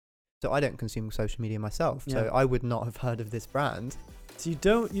So I don't consume social media myself. Yeah. So I would not have heard of this brand. So you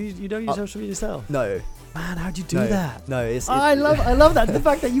don't use social media yourself? No. Man, how'd you do that? No, it's I love that. The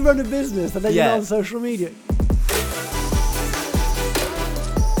fact that you run a business and then Yeah. you're on social media.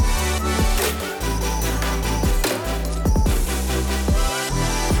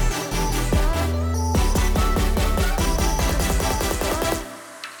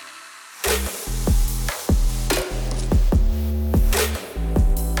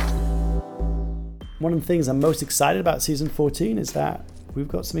 One of the things I'm most excited about season 14 is that we've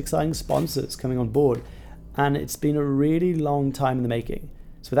got some exciting sponsors coming on board, and it's been a really long time in the making.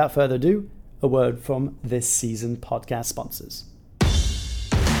 So without further ado, a word from this season podcast sponsors.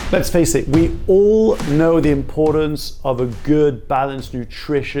 Let's face it, we all know the importance of a good balanced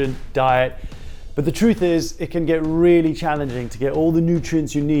nutrition diet, but the truth is it can get really challenging to get all the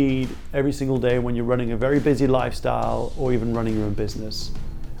nutrients you need every single day when you're running a very busy lifestyle or even running your own business.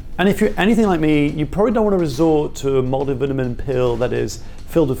 And if you're anything like me, you probably don't want to resort to a multivitamin pill that is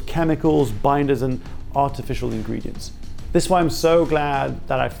filled with chemicals, binders, and artificial ingredients. This is why I'm so glad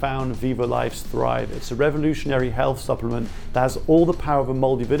that I found Vivo Life's Thrive. It's a revolutionary health supplement that has all the power of a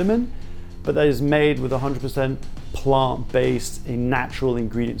multivitamin, but that is made with 100% plant-based and natural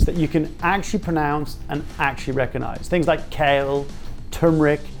ingredients that you can actually pronounce and actually recognize. Things like kale,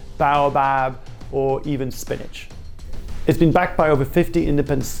 turmeric, baobab, or even spinach. It's been backed by over 50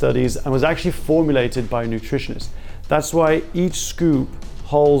 independent studies and was actually formulated by a nutritionist. That's why each scoop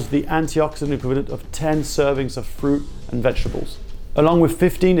holds the antioxidant equivalent of 10 servings of fruit and vegetables, along with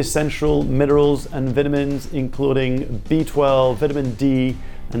 15 essential minerals and vitamins, including B12, vitamin D,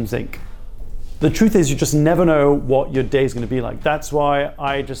 and zinc. The truth is you just never know what your day is going to be like. That's why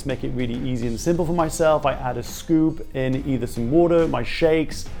I just make it really easy and simple for myself. I add a scoop in either some water, my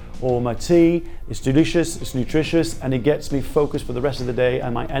shakes, or my tea. It's delicious, it's nutritious, and it gets me focused for the rest of the day,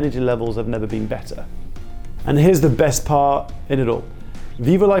 and my energy levels have never been better. And here's the best part in it all.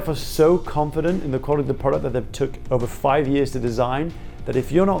 Vivo Life are so confident in the quality of the product that they've took over 5 years to design that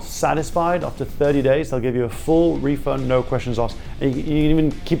if you're not satisfied after 30 days, they'll give you a full refund, no questions asked, and you can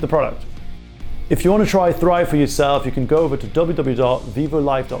even keep the product. If you want to try Thrive for yourself, you can go over to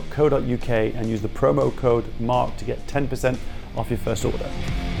www.vivolife.co.uk and use the promo code MARK to get 10% off your first order.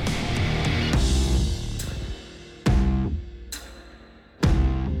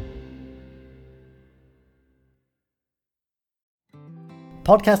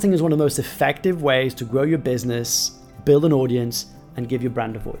 Podcasting is one of the most effective ways to grow your business, build an audience, and give your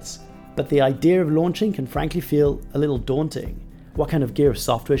brand a voice. But the idea of launching can frankly feel a little daunting. What kind of gear or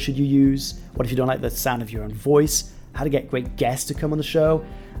software should you use? What if you don't like the sound of your own voice? How to get great guests to come on the show?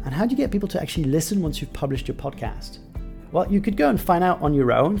 And how do you get people to actually listen once you've published your podcast? Well, you could go and find out on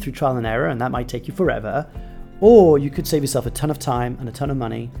your own through trial and error, and that might take you forever. Or you could save yourself a ton of time and a ton of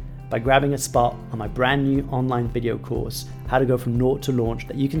money by grabbing a spot on my brand new online video course, How to Go From Naught to Launch,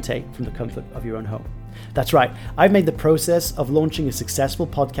 that you can take from the comfort of your own home. That's right, I've made the process of launching a successful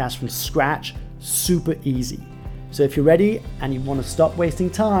podcast from scratch super easy. So if you're ready and you want to stop wasting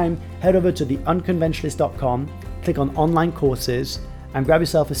time, head over to theunconventionalist.com, click on online courses, and grab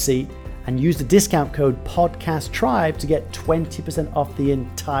yourself a seat and use the discount code PODCASTTRIBE to get 20% off the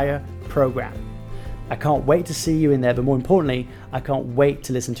entire program. I can't wait to see you in there, but more importantly, I can't wait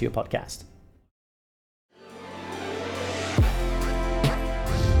to listen to your podcast.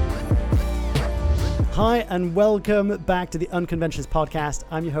 Hi, and welcome back to the Unconventionalist podcast.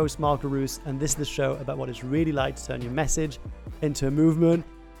 I'm your host, Mark LaRousse, and this is the show about what it's really like to turn your message into a movement.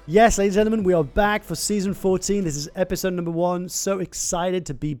 Yes, ladies and gentlemen, we are back for season 14. This is episode number 1. So excited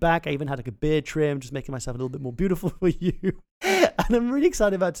to be back. I even had like a beard trim, just making myself a little bit more beautiful for you. And I'm really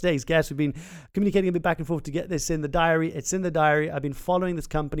excited about today's guest. We've been communicating a bit back and forth to get this in the diary. It's in the diary. I've been following this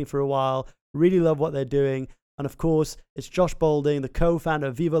company for a while. Really love what they're doing. And of course, it's Josh Boulding, the co-founder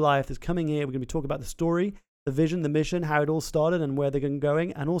of Vivo Life, that's coming here. We're going to be talking about the story, the vision, the mission, how it all started and where they're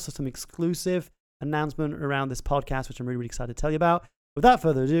going, and also some exclusive announcement around this podcast, which I'm really, really excited to tell you about. Without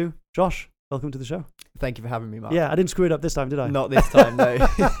further ado, Josh, welcome to the show. Thank you for having me, Mark. Yeah, I didn't screw it up this time, did I? Not this time, no.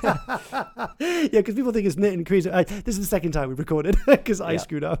 Yeah, because people think it's knit and crease. This is the second time we've recorded because I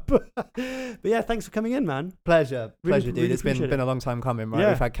screwed up. But yeah, thanks for coming in, man. Pleasure, dude. Really It's been a long time coming, right? Yeah.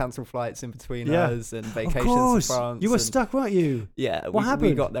 We've had cancelled flights in between us and vacations of course. to France. You were stuck, weren't you? Yeah. What We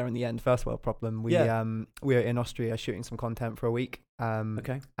happened? got there in the end. First world problem. We were in Austria shooting some content for a week.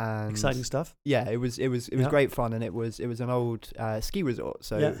 Okay. And Exciting stuff. Yeah, it was great fun, and it was an old ski resort.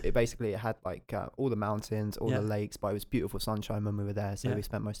 So it had like all the mountains, all the lakes, but it was beautiful sunshine when we were there. So we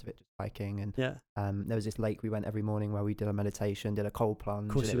spent most of it just hiking, and there was this lake we went every morning where we did a meditation, did a cold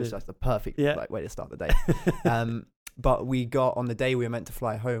plunge, and it was just the perfect way to start the day. But we got, on the day we were meant to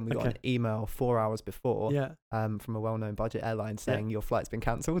fly home, we got an email 4 hours before from a well-known budget airline saying your flight's been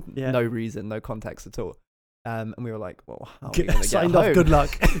cancelled. No reason, no context at all. And we were like, well, how are we going to get home? Off, good luck.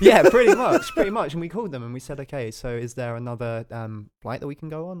 Yeah, pretty much. And we called them and we said, okay, so is there another flight that we can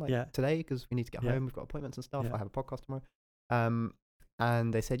go on today? Because we need to get home. We've got appointments and stuff. I have a podcast tomorrow.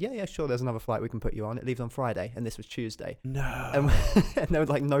 And they said, yeah, sure, there's another flight we can put you on. It leaves on Friday. And this was Tuesday. No. And there was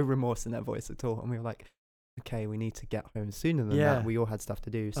like no remorse in their voice at all. And we were like, okay, we need to get home sooner than that. We all had stuff to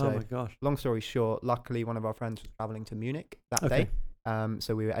do. So, oh my gosh. Long story short, luckily one of our friends was traveling to Munich that day.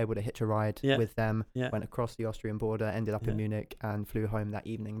 So we were able to hitch a ride with them, went across the Austrian border, ended up in Munich and flew home that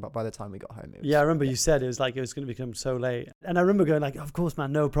evening. But by the time we got home, it was... I remember you said it was going to become so late. And I remember going like, of course,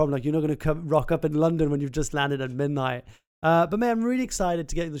 man, no problem. Like, you're not going to rock up in London when you've just landed at midnight. But man, I'm really excited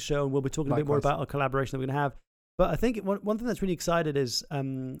to get in the show, and we'll be talking a bit more about our collaboration that we're going to have. But I think one thing that's really excited is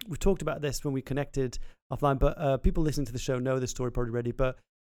we've talked about this when we connected offline, but people listening to the show know this story probably already. But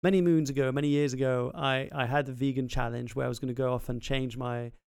many years ago, I had the vegan challenge where I was going to go off and change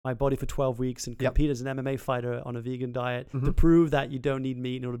my body for 12 weeks and compete as an MMA fighter on a vegan diet to prove that you don't need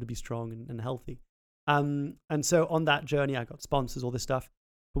meat in order to be strong and healthy. And so on that journey, I got sponsors, all this stuff.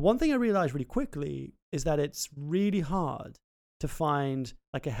 But one thing I realized really quickly is that it's really hard to find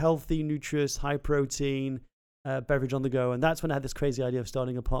like a healthy, nutritious, high protein beverage on the go. And that's when I had this crazy idea of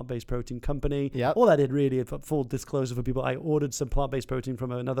starting a plant-based protein company. All I did really, for full disclosure for people, I ordered some plant-based protein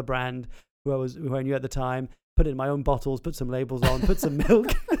from another brand who I knew at the time, put it in my own bottles, put some labels on, put some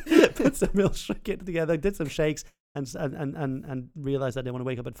milk, shook it together, did some shakes, and realized I didn't want to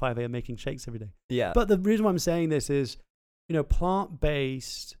wake up at 5 a.m. making shakes every day. But the reason why I'm saying this is,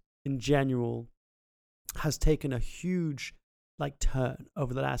 plant-based in general has taken a huge turn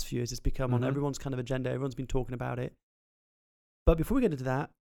over the last few years. It's become on everyone's kind of agenda. Everyone's been talking about it. But before we get into that,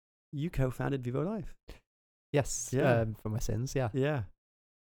 you co-founded Vivo Life. Yes. For my sins. Yeah.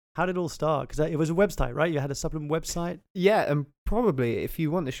 How did it all start? Because it was a website, right? You had a supplement website? Yeah, and probably, if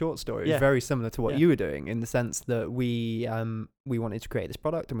you want the short story, it's very similar to what you were doing, in the sense that we wanted to create this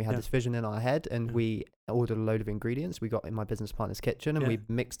product, and we had this vision in our head, and we ordered a load of ingredients. We got in my business partner's kitchen, and we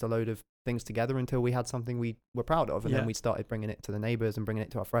mixed a load of things together until we had something we were proud of. And then we started bringing it to the neighbors and bringing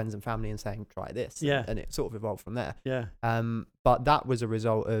it to our friends and family and saying, try this. And it sort of evolved from there. But that was a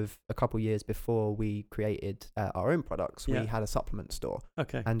result of a couple of years before we created our own products. We had a supplement store.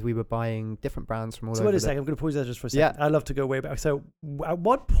 And we were buying different brands from all over. So wait a second, I'm going to pause there just for a second. I love to go way back. So at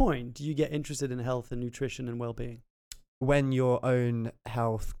what point do you get interested in health and nutrition and well-being? When your own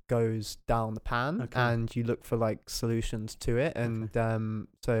health goes down the pan and you look for solutions to it. And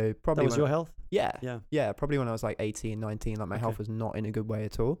so probably... That was your health? Yeah. Probably when I was 18, 19, my health was not in a good way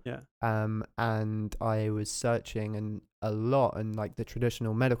at all. And I was searching and a lot, and the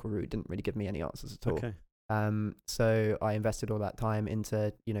traditional medical route didn't really give me any answers at all. So I invested all that time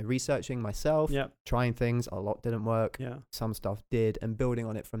into, researching myself, trying things. A lot didn't work. Some stuff did, and building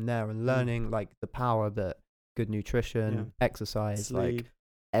on it from there and learning the power that good nutrition, exercise, sleep,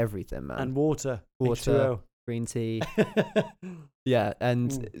 everything, man. And water, H2O. Green tea.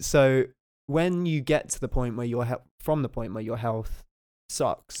 And so when you get to the point where your health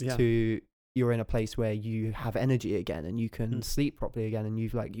sucks to you're in a place where you have energy again and you can sleep properly again and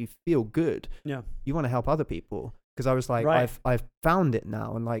you feel good. You want to help other people, because I was I've found it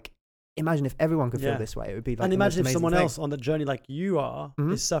now, and imagine if everyone could feel this way. It would be and imagine if someone else on the journey like you are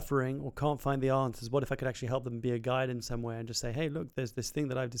is suffering or can't find the answers. What if I could actually help them, be a guide in some way, and just say, hey, look, there's this thing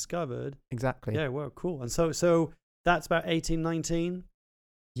that I've discovered. Exactly. Yeah, well, cool. And so that's about 18, 19?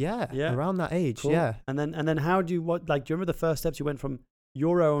 Yeah, around that age, cool. And then how do you, do you remember the first steps you went from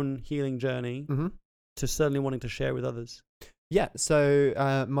your own healing journey to certainly wanting to share with others? Yeah,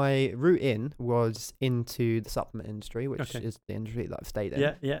 so my route in was into the supplement industry, which is the industry that I've stayed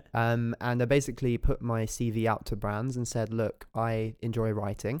in. And I basically put my CV out to brands and said, look, I enjoy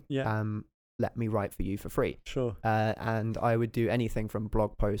writing. Let me write for you for free. Sure. And I would do anything from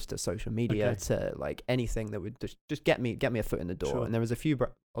blog posts to social media to anything that would just get me a foot in the door. Sure. And there was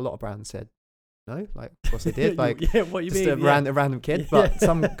a lot of brands said, no, of course they did. What you just mean? A random kid. But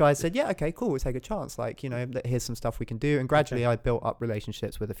some guys said, yeah, okay, cool, we'll take a chance. Here's some stuff we can do. And gradually I built up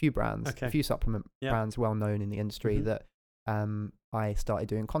relationships with a few brands, a few supplement brands well known in the industry that I started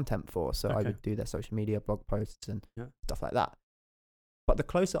doing content for. So I would do their social media, blog posts and stuff like that. But the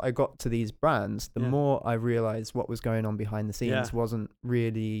closer I got to these brands, the more I realized what was going on behind the scenes wasn't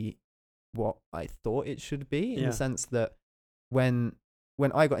really what I thought it should be, in the sense that when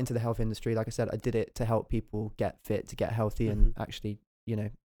I got into the health industry, like I said, I did it to help people get fit, to get healthy and actually,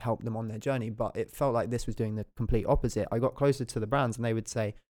 help them on their journey. But it felt like this was doing the complete opposite. I got closer to the brands and they would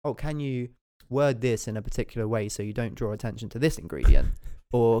say, oh, can you word this in a particular way so you don't draw attention to this ingredient?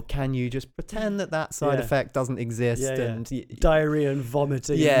 Or can you just pretend that side effect doesn't exist? And diarrhea and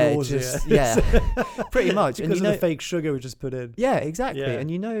vomiting and nausea. Pretty much. Because of the fake sugar we just put in. Yeah, exactly.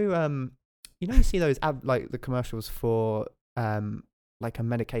 And you see those like the commercials for like a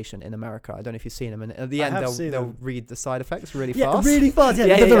medication in America. I don't know if you've seen them, and at the end they'll read the side effects really fast. Really fast. Yeah.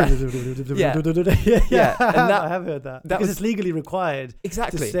 And I have heard that because it's legally required.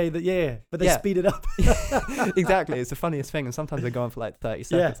 Exactly. To say that, but they speed it up. Exactly. It's the funniest thing, and sometimes they go on for like 30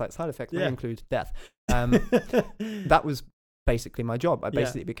 seconds. Like side effects may include death. That was basically my job. I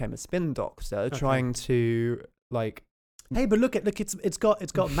basically became a spin doctor, trying to like. Hey, but look, it's got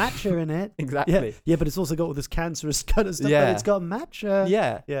matcha in it. Exactly. Yeah, but it's also got all this cancerous kind of stuff. Yeah. But it's got matcha.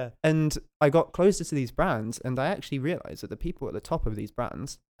 Yeah. And I got closer to these brands, and I actually realized that the people at the top of these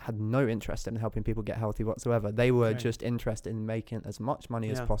brands had no interest in helping people get healthy whatsoever. They were just interested in making as much money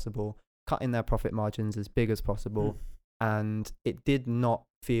as possible, cutting their profit margins as big as possible, and it did not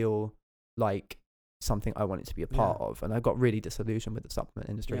feel like something I wanted to be a part of. And I got really disillusioned with the supplement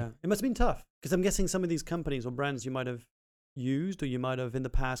industry. Yeah. It must have been tough, because I'm guessing some of these companies or brands you might have used or you might have in the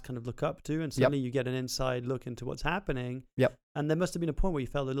past kind of look up to, and suddenly you get an inside look into what's happening. And there must have been a point where you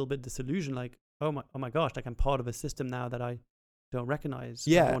felt a little bit disillusioned, like, oh my gosh, like I'm part of a system now that I don't recognize.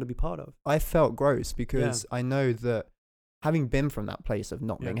 I want to be part of. I felt gross because I know that having been from that place of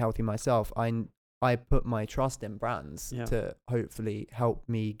not being healthy myself, I put my trust in brands to hopefully help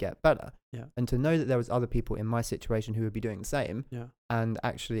me get better. And to know that there was other people in my situation who would be doing the same and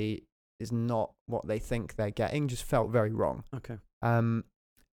actually is not what they think they're getting just felt very wrong. Okay.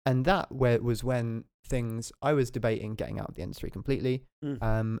 And that was when I was debating getting out of the industry completely.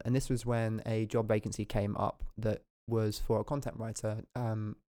 And this was when a job vacancy came up that was for a content writer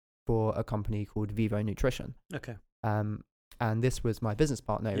for a company called Vivo Nutrition. Okay. And this was my business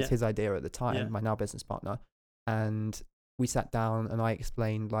partner. It was his idea at the time, my now business partner. And we sat down and I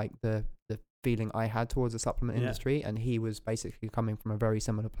explained like the feeling I had towards the supplement industry. And he was basically coming from a very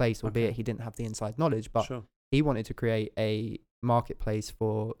similar place, albeit he didn't have the inside knowledge, but he wanted to create a marketplace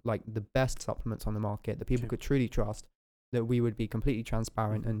for like the best supplements on the market that people could truly trust, that we would be completely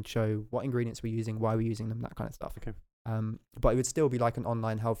transparent and show what ingredients we're using, why we're using them, that kind of stuff. Okay. But it would still be like an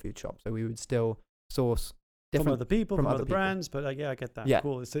online health food shop. So we would still source different from other people, from other brands, but like, I get that. Yeah.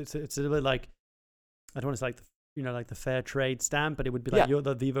 Cool. It's a little bit like, I don't want to say like like the fair trade stamp, but it would be like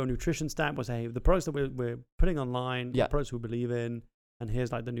the Vivo Nutrition stamp was, hey, the products that we're putting online, the products we believe in, and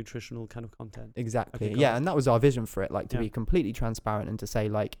here's like the nutritional kind of content. Exactly. Okay, and that was our vision for it, like to be completely transparent and to say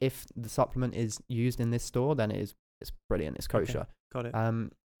like, if the supplement is used in this store, then it's brilliant, it's kosher. Okay. Got it.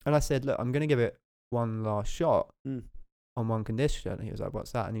 And I said, look, I'm going to give it one last shot on one condition. And he was like,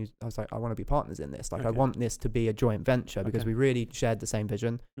 what's that? And I was like, I want to be partners in this. Like, I want this to be a joint venture because we really shared the same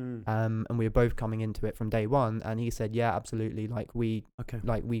vision. And we were both coming into it from day one. And he said, yeah, absolutely. Like we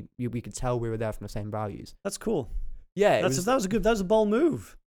could tell we were there from the same values. That's cool. Yeah. That was a bold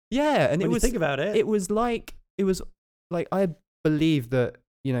move. Yeah. And when you think about it, it was like, I believe that,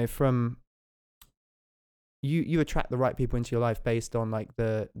 from you attract the right people into your life based on like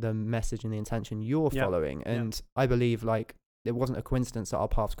the message and the intention you're following. And I believe like it wasn't a coincidence that our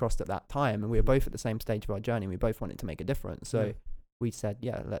paths crossed at that time, and we were both at the same stage of our journey. We both wanted to make a difference. So we said,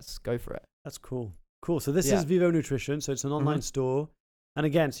 let's go for it. That's cool. So this is Vivo Nutrition. So it's an online store. And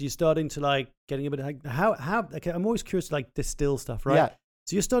again, so you're starting to like getting a bit of like how okay, I'm always curious to like distill stuff, right? Yeah.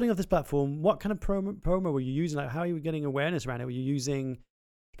 So you're starting off this platform. What kind of promo were you using? Like, how are you getting awareness around it? Were you using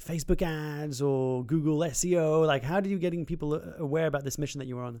Facebook ads or Google SEO? Like, how did you getting people aware about this mission that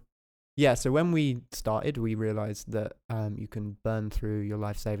you were on? Yeah, so when we started, we realized that you can burn through your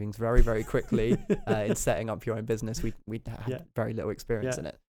life savings very, very quickly in setting up your own business. We had very little experience in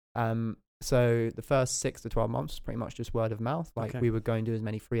it. So the first 6 to 12 months was pretty much just word of mouth. Like we would go and do as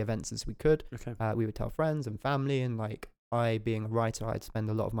many free events as we could. We would tell friends and family, and like I, being a writer, I'd spend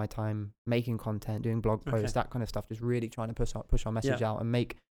a lot of my time making content, doing blog posts, that kind of stuff, just really trying to push our message out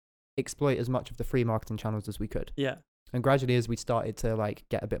and exploit as much of the free marketing channels as we could. Yeah. And gradually, as we started to like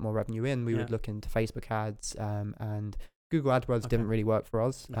get a bit more revenue in, we would look into Facebook ads, and Google AdWords didn't really work for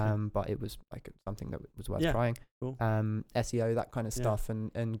us, but it was like something that was worth trying. Cool. SEO, that kind of stuff,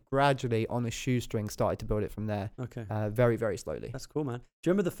 and gradually on a shoestring started to build it from there. Okay. Very, very slowly. That's cool, man. Do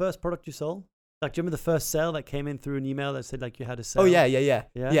you remember the first product you sold? Like, do you remember the first sale that came in through an email that said like you had a sale? Oh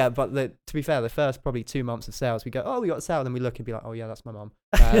yeah. But to be fair, the first probably 2 months of sales, we go, oh, we got a sale, and then we look and be like, oh yeah, that's my mum,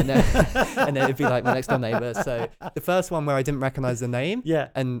 and then it'd be like my next door neighbor. So the first one where I didn't recognize the name,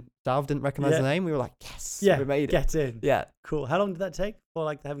 and Salve didn't recognize the name, we were like, yes, we made it. Get in. Yeah. Cool. How long did that take for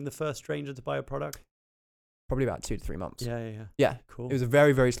like having the first stranger to buy a product? probably about 2 to 3 months. Yeah. Cool. It was a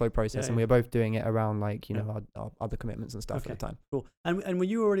very, very slow process, and we were both doing it around like our other commitments and stuff at the time. Cool. And were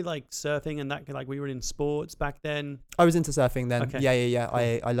you already like surfing and that, like, were you in sports back then? I was into surfing then. Okay. Yeah. Cool.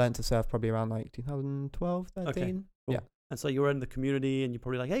 I learned to surf probably around like 2012, 13. Okay. Cool. Yeah. And so you were in the community, and you're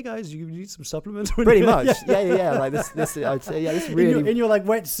probably like, "Hey guys, you need some supplements." Pretty much, yeah. Like this, I'd say, this really in your like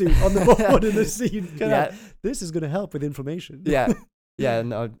wetsuit on the board in the sea. This is going to help with inflammation. Yeah,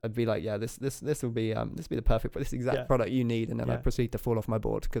 and I'd be like, this will be the perfect, this exact product you need, and then I'd proceed to fall off my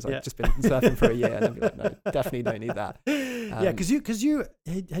board because I've just been surfing for a year, and I'd be like, no, definitely don't need that. Because you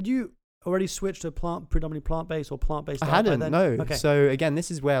had already switched to predominantly plant-based or plant-based? I hadn't, no. Okay. So again, this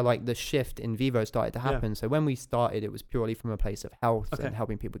is where like the shift in Vivo started to happen. So when we started, it was purely from a place of health and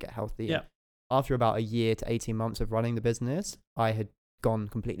helping people get healthy. Yeah. After about a year to 18 months of running the business, I had gone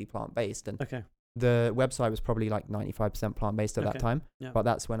completely plant-based, and the website was probably like 95% plant-based at that time. Yeah. But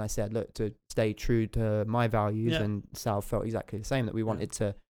that's when I said, look, to stay true to my values, and Sal felt exactly the same, that we wanted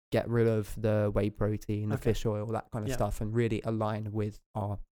to get rid of the whey protein, the fish oil, that kind of stuff, and really align with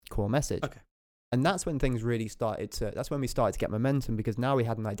our core message. And that's when things really that's when we started to get momentum, because now we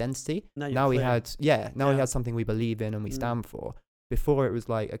had an identity. Now we had something we believe in and we stand for. Before it was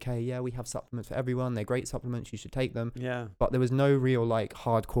like, okay, we have supplements for everyone. They're great supplements. You should take them. Yeah. But there was no real like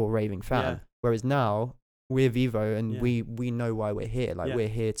hardcore raving fan. Yeah. Whereas now we're Vivo, and we know why we're here. Like we're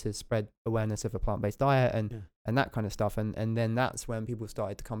here to spread awareness of a plant-based diet and that kind of stuff. And then that's when people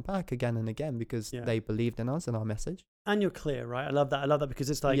started to come back again and again, because they believed in us and our message. And you're clear, right? I love that because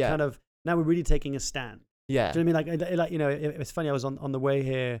it's like kind of, now we're really taking a stand. Yeah. Do you know what I mean? Like, it's funny. I was on the way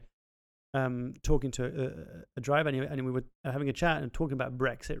here, talking to a driver, and we were having a chat and talking about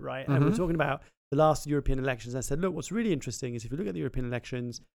Brexit, right? And we were talking about the last European elections. I said, look, what's really interesting is if you look at the European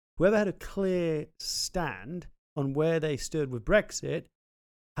elections, whoever had a clear stand on where they stood with Brexit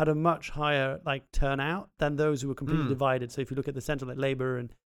had a much higher like turnout than those who were completely divided. So if you look at the centre, like Labour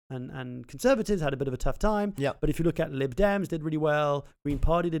and Conservatives had a bit of a tough time. Yeah. But if you look at Lib Dems, did really well. Green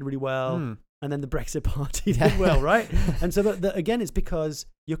Party did really well. And then the Brexit Party did well, right? And so again, it's because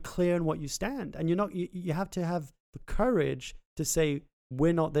you're clear on what you stand, and you have to have the courage to say,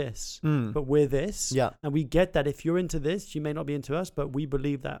 we're not this, but we're this. Yeah. And we get that if you're into this, you may not be into us, but we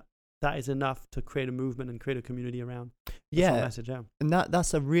believe that is enough to create a movement and create a community around. Message, and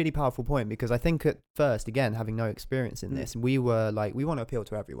that's a really powerful point, because I think at first, again, having no experience in this, we were like, we want to appeal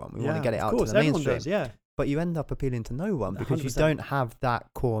to everyone. We want to get it out to the mainstream. Does, but you end up appealing to no one, because 100%. You don't have that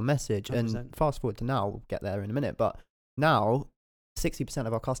core message. 100%. And fast forward to now, we'll get there in a minute, but now 60%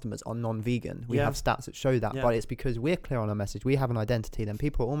 of our customers are non-vegan. We have stats that show that, but it's because we're clear on our message. We have an identity. Then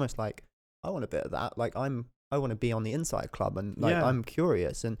people are almost like, I want a bit of that. Like I want to be on the inside club, and like I'm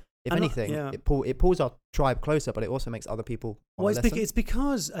curious. And if anything, it pulls our tribe closer, but it also makes other people want to listen. It's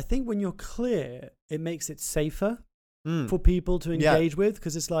because I think when you're clear, it makes it safer for people to engage with,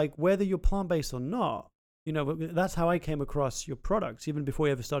 because it's like, whether you're plant-based or not, that's how I came across your products, even before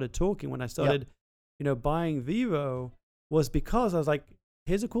we ever started talking. When I started, buying Vivo, was because I was like,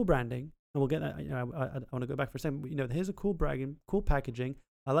 here's a cool branding, and we'll get that. I want to go back for a second. Here's a cool branding, cool packaging.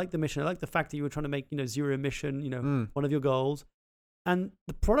 I like the mission. I like the fact that you were trying to make, zero emission, one of your goals. And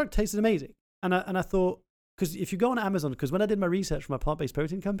the product tasted amazing. And I thought, because if you go on Amazon, because when I did my research for my plant-based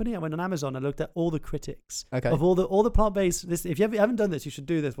protein company, I went on Amazon and looked at all the critics of all the plant-based. If you haven't done this, you should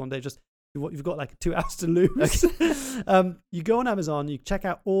do this one day. Just you've got like 2 hours to lose. Okay. You go on Amazon, you check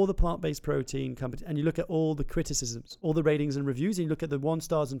out all the plant-based protein companies, and you look at all the criticisms, all the ratings and reviews, and you look at the 1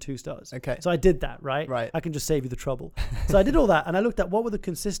 stars and 2 stars. Okay. So I did that, right? I can just save you the trouble. So I did all that, and I looked at what were the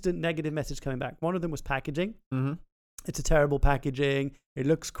consistent negative messages coming back. One of them was packaging. It's a terrible packaging. It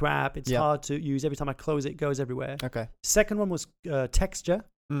looks crap. It's hard to use. Every time I close it, it goes everywhere. Okay. Second one was texture.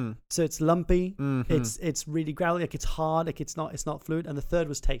 So it's lumpy. It's really gravelly. Like it's hard. Like it's not fluid. And the third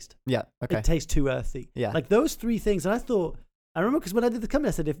was taste. Yeah. Okay. It tastes too earthy. Yeah. Like those 3 things. And I remember because when I did the company,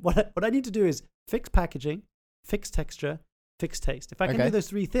 I said, what I need to do is fix packaging, fix texture, fix taste. If I can do those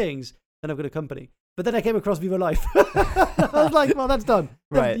 3 things, then I've got a company. But then I came across Vivo Life. I was like, well, that's done.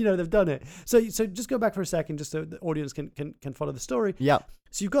 Right. They've done it. So just go back for a second, just so the audience can follow the story. Yeah.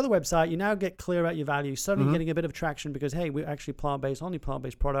 So you've got the website. You now get clear about your values. Suddenly getting a bit of traction because, hey, we're actually plant-based, only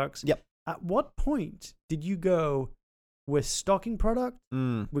plant-based products. Yep. At what point did you go, we're stocking product,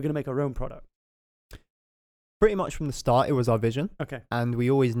 we're going to make our own product? Pretty much from the start, it was our vision. Okay. And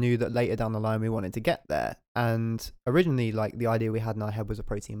we always knew that later down the line, we wanted to get there. And originally, like the idea we had in our head was a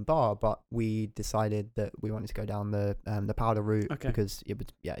protein bar, but we decided that we wanted to go down the powder route because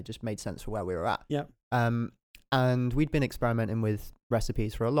it just made sense for where we were at. Yeah. And we'd been experimenting with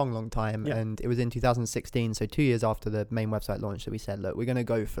recipes for a long, long time. Yeah. And it was in 2016, so 2 years after the main website launch, that we said, look, we're going to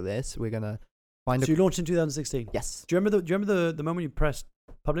go for this. We're going to So you launched in 2016. Yes. Do you remember the moment you pressed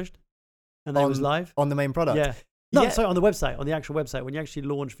published, and then it was live on the main product? Yeah. No, sorry, on the website, on the actual website, when you actually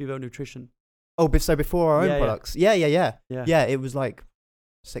launched Vivo Nutrition. Oh, so before our own products? Yeah. Yeah, it was like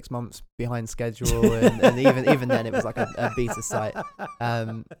 6 months behind schedule, and even then it was like a beta site.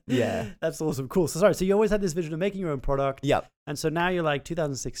 Yeah, that's awesome. Cool. So you always had this vision of making your own product. Yep. And so now you're like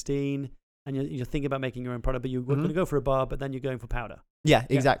 2016, and you're thinking about making your own product, but you were going to go for a bar, but then you're going for powder. Yeah,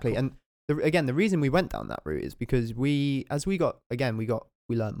 exactly. Cool. And the reason we went down that route is because we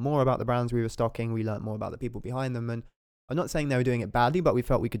learned more about the brands we were stocking. We learned more about the people behind them, and I'm not saying they were doing it badly, but we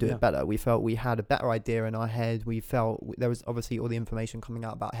felt we could do it better. We felt we had a better idea in our head. We felt there was obviously all the information coming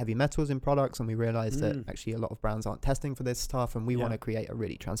out about heavy metals in products, and we realized that actually a lot of brands aren't testing for this stuff, and we want to create a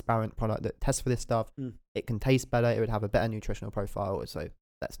really transparent product that tests for this stuff. It can taste better. It would have a better nutritional profile. So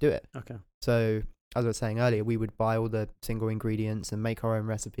let's do it. Okay. So as I was saying earlier, we would buy all the single ingredients and make our own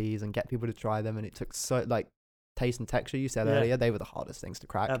recipes and get people to try them. And it took taste and texture, you said earlier, they were the hardest things to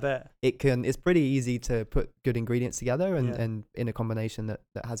crack. I bet. It's pretty easy to put good ingredients together and in a combination that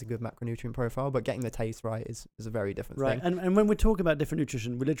has a good macronutrient profile, but getting the taste right is a very different thing. And when we're talking about different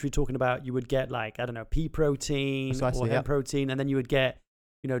nutrition, we're literally talking about, you would get like, I don't know, pea protein or hemp protein, and then you would get,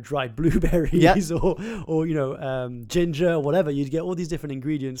 dried blueberries or ginger or whatever. You'd get all these different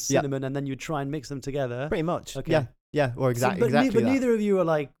ingredients, cinnamon, and then you'd try and mix them together. Pretty much. Okay. Yeah, or exactly. But neither of you were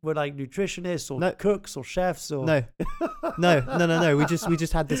like nutritionists or cooks or chefs or no. We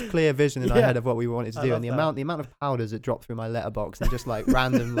just had this clear vision in our head of what we wanted to do, and the amount of powders that dropped through my letterbox and just like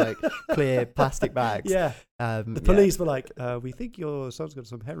random like clear plastic bags. Yeah. The police were like, "We think your son's got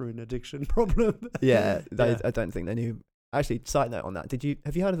some heroin addiction problem." I don't think they knew. Actually, side note on that,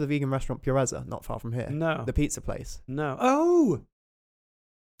 have you heard of the vegan restaurant Purezza, not far from here? No. The pizza place. No. Oh.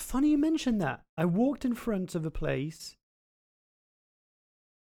 Funny you mentioned that. I walked in front of a place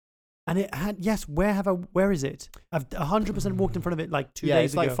and it had, where is it? I've 100% walked in front of it like 2 days ago. Yeah,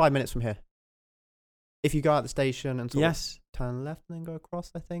 it's like 5 minutes from here. If you go out the station and sort of turn left and then go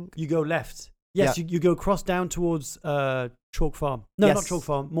across, I think. You go left. Yes, you go across down towards Chalk Farm. No, not Chalk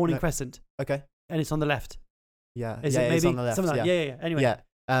Farm, Morning Crescent. Okay. And it's on the left. Yeah. Is it maybe? It's on the left. Something like that. Yeah. Anyway. Yeah.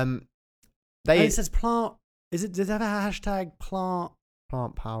 And it says plant. Does it have a hashtag plant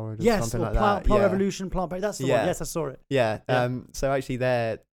powered or something like that? Plant revolution, plant powered. That's the one. Yes, I saw it. Yeah. So actually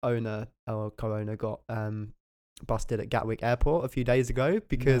their owner or co-owner got busted at Gatwick Airport a few days ago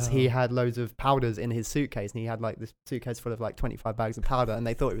because he had loads of powders in his suitcase, and he had like this suitcase full of like 25 bags of powder, and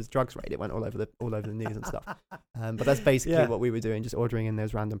they thought it was drugs raid. It went all over the news and stuff. But that's basically what we were doing, just ordering in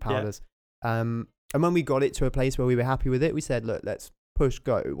those random powders. And when we got it to a place where we were happy with it, we said, look, let's push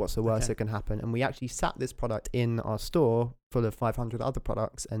go. What's the worst that can happen? And we actually sat this product in our store full of 500 other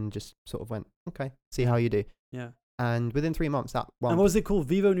products and just sort of went, okay, see how you do. Yeah. And within 3 months, that one. And what was it called?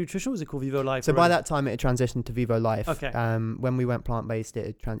 Vivo Nutrition? Or was it called Vivo Life? So by that time, it had transitioned to Vivo Life. Okay. When we went plant-based,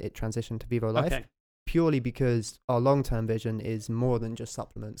 it transitioned to Vivo Life. Okay. Purely because our long-term vision is more than just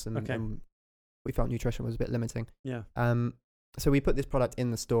supplements, and we felt nutrition was a bit limiting. Yeah. So we put this product in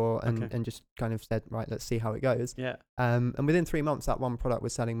the store and just kind of said, right, let's see how it goes. Yeah. And within 3 months, that one product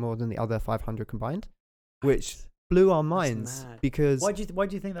was selling more than the other 500 combined, which blew our minds because. Why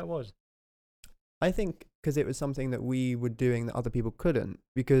do you think that was? I think because it was something that we were doing that other people couldn't.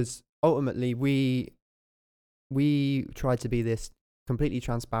 Because ultimately, we tried to be this completely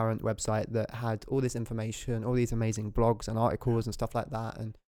transparent website that had all this information, all these amazing blogs and articles and stuff like that,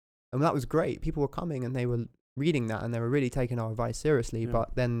 and that was great. People were coming and they were reading that and they were really taking our advice seriously.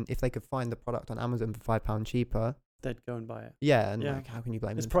 But then if they could find the product on Amazon for £5 cheaper, they'd go and buy it. Yeah, and like, how can you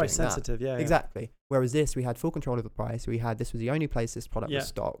blame them? It's price sensitive. Yeah, exactly. Whereas this, we had full control of the price. This was the only place this product was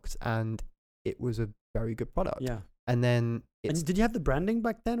stocked, and it was a very good product. Yeah. And then and did you have the branding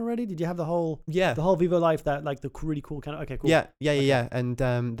back then already? Did you have the whole Vivo Life, that like the really cool kind of cool. Yeah. And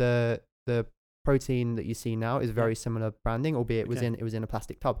the protein that you see now is very similar branding, albeit it was in a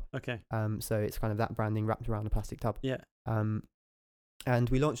plastic tub. Okay. So it's kind of that branding wrapped around a plastic tub. Yeah. And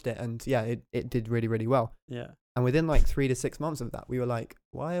we launched it, and it did really, really well. Yeah. And within like 3 to 6 months of that, we were like,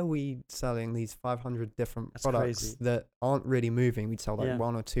 why are we selling these 500 different products that aren't really moving? We'd sell like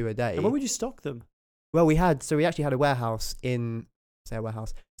 1 or 2 a day. And where would you stock them? Well, we actually had a warehouse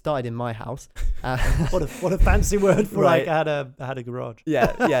started in my house. What a fancy word for like I had a garage.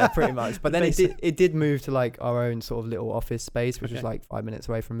 Yeah, pretty much. But then it did move to like our own sort of little office space, which was like 5 minutes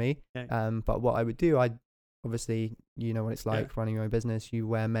away from me. Okay. But what I would do, obviously, you know what it's like running your own business. You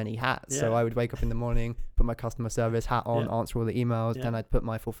wear many hats. So I would wake up in the morning, put my customer service hat on, answer all the emails. Then I'd put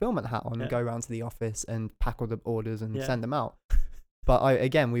my fulfillment hat on and go around to the office and pack all the orders and send them out. But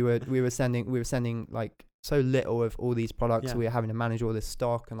we were sending like so little of all these products. We were having to manage all this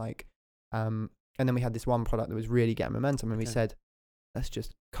stock, and like And then we had this one product that was really getting momentum, and we said, let's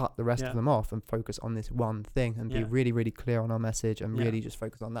just cut the rest of them off and focus on this one thing and be really, really clear on our message and really just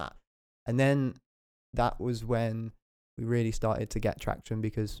focus on that. And then that was when we really started to get traction,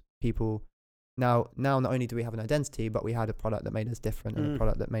 because people now not only do we have an identity, but we had a product that made us different and a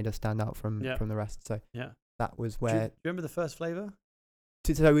product that made us stand out from the rest. So that was where. Do you remember the first flavor?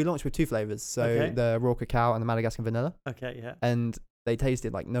 So we launched with 2 flavors. So the raw cacao and the Madagascar vanilla. Okay, yeah. And they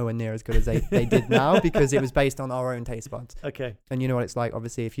tasted like nowhere near as good as they did now, because it was based on our own taste buds. Okay. And you know what it's like,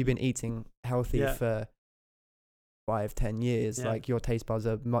 obviously, if you've been eating healthy for 5-10 years, like your taste buds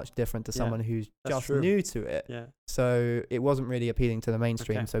are much different to someone who's just new to it. Yeah. So it wasn't really appealing to the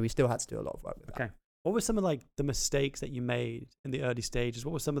mainstream. So we still had to do a lot of work with that. What were some of like the mistakes that you made in the early stages?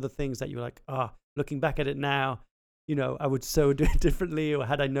 What were some of the things that you were like, looking back at it now, you know, I would so do it differently, or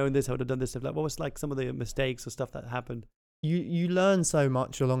had I known this, I would have done this. Like, what was like some of the mistakes or stuff that happened? You learn so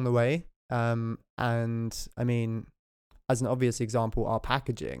much along the way. And I mean, as an obvious example, our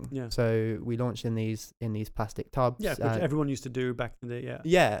packaging. Yeah. So we launched in these plastic tubs. Yeah, which everyone used to do back in the day. Yeah.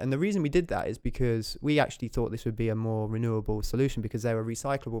 Yeah, and the reason we did that is because we actually thought this would be a more renewable solution, because they were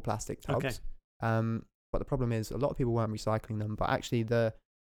recyclable plastic tubs. Okay. But the problem is a lot of people weren't recycling them. But actually,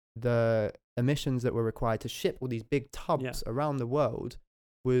 the emissions that were required to ship all these big tubs around the world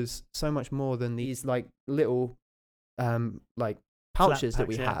was so much more than these like little like pouches that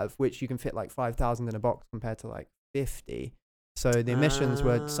we have, which you can fit like 5,000 in a box compared to like 50. So the emissions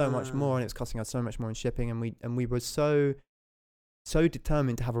were so much more, and it's costing us so much more in shipping. And we were so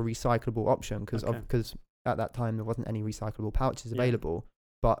determined to have a recyclable option, because at that time there wasn't any recyclable pouches available.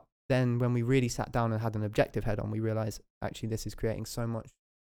 But then when we really sat down and had an objective head on, we realized actually this is creating so much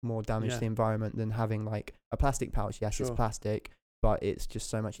more damage to the environment than having like a plastic pouch. Yes, it's plastic, but it's just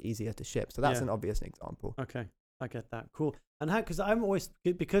so much easier to ship. So that's an obvious example. Okay, I get that. Cool. And how? Because I'm always,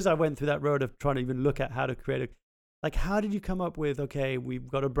 because I went through that road of trying to even look at how to create a. Like, how did you come up with, okay, we've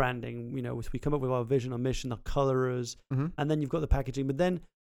got a branding, you know, we come up with our vision, our mission, our colors, and then you've got the packaging. But then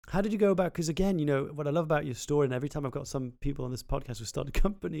how did you go about, because again, you know, what I love about your story, and every time I've got some people on this podcast who started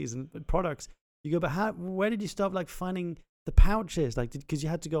companies and products, you go, but where did you start, like, finding the pouches? Like, because you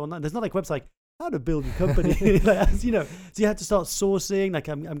had to go online. There's not like website, how to build your company, like, you know, so you had to start sourcing. Like,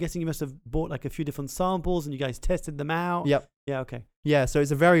 I'm guessing you must have bought like a few different samples and you guys tested them out. Yep. Yeah. Okay. Yeah. So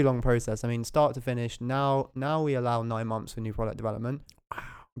it's a very long process. I mean, start to finish. Now we allow 9 months for new product development. Wow.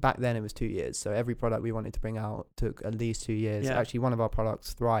 Back then it was 2 years. So every product we wanted to bring out took at least 2 years. Yeah. Actually, one of our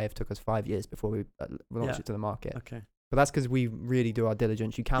products, Thrive, took us 5 years before we launched it to the market. Okay. But that's because we really do our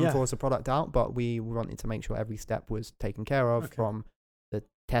diligence. You can force a product out, but we wanted to make sure every step was taken care of, from the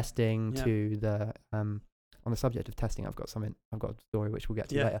testing to the on the subject of testing, I've got a story which we'll get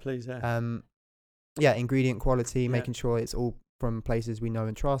to later. Please, ingredient quality, making sure it's all from places we know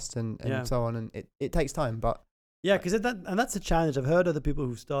and trust, and so on. And it takes time, but because that's a challenge. I've heard other people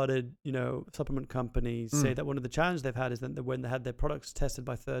who've started, you know, supplement companies say that one of the challenges they've had is that when they had their products tested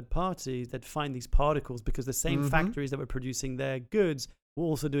by third parties, they'd find these particles, because the same factories that were producing their goods were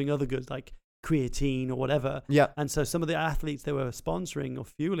also doing other goods like creatine or whatever. Yeah. And so some of the athletes they were sponsoring or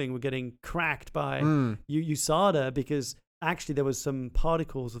fueling were getting cracked by USADA, because actually there was some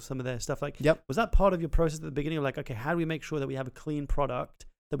particles of some of their stuff. Like, was that part of your process at the beginning of like, okay, how do we make sure that we have a clean product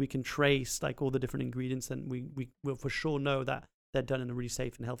that we can trace like all the different ingredients, and we will for sure know that they're done in a really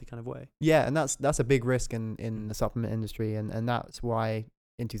safe and healthy kind of way? Yeah, and that's a big risk in the supplement industry, and that's why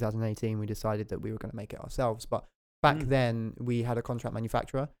in 2018 we decided that we were going to make it ourselves. But back then we had a contract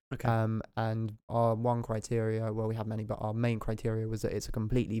manufacturer, and our one criteria, well, we have many, but our main criteria was that it's a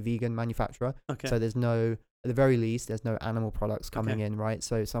completely vegan manufacturer. So there's no, at the very least, there's no animal products coming in, right?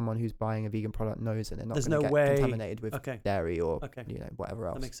 So someone who's buying a vegan product knows that they're not going to get contaminated with dairy or you know, whatever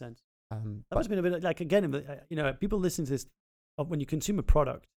else. That makes sense. That must have been a bit like, again, you know, people listen to this when you consume a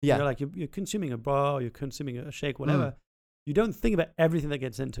product. You know, like you're consuming a bar, you're consuming a shake, whatever. You don't think about everything that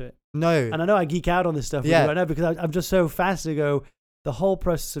gets into it. No. And I know I geek out on this stuff right now, because I'm just so fast to go the whole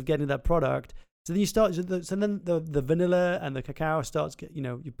process of getting that product. So then you start, so then the vanilla and the cacao starts, you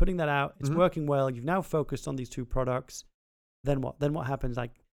know, you're putting that out. It's working well. You've now focused on these 2 products. Then what? Then what happens?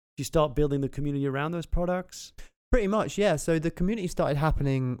 Like, do you start building the community around those products? Pretty much, yeah. So the community started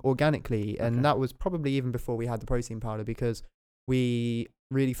happening organically, and that was probably even before we had the protein powder, because we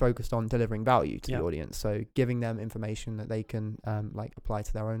really focused on delivering value to the audience. So giving them information that they can like apply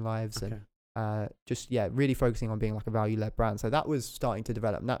to their own lives, and really focusing on being like a value-led brand. So that was starting to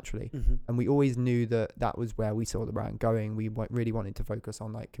develop naturally, and we always knew that was where we saw the brand going. We really wanted to focus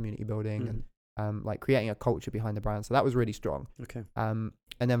on like community building and like creating a culture behind the brand. So that was really strong. And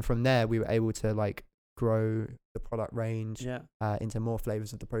then from there we were able to like grow the product range into more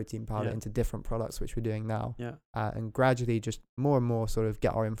flavors of the protein powder, into different products, which we're doing now. And gradually just more and more sort of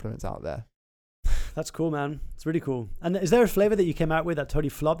get our influence out there. That's cool, man. It's really cool. And is there a flavor that you came out with that totally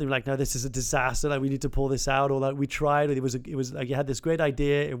flopped? And you're like, no, this is a disaster. Like, we need to pull this out. Or like, we tried. Or it was like you had this great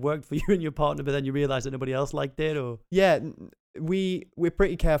idea. It worked for you and your partner, but then you realized that nobody else liked it. Or we're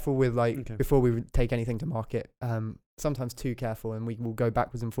pretty careful with before we take anything to market. Sometimes too careful, and we will go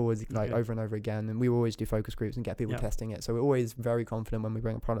backwards and forwards over and over again. And we always do focus groups and get people testing it. So we're always very confident when we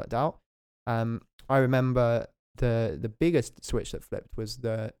bring a product out. I remember the biggest switch that flipped was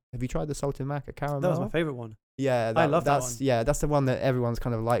have you tried the salted maca caramel? That was my favorite one. Yeah, I love that one. Yeah, that's the one that everyone's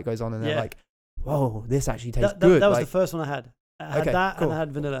kind of light goes on and they're like, whoa, this actually tastes good. That was the first one I had. I had that cool. and I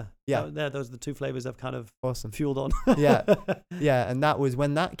had vanilla. Yeah. Those are the two flavors I've kind of awesome fueled on. Yeah, and that was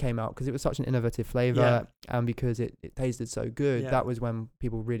when that came out because it was such an innovative flavor and because it tasted so good. That was when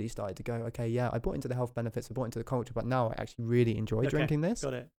people really started to go, okay, I bought into the health benefits, I bought into the culture, but now I actually really enjoy drinking this.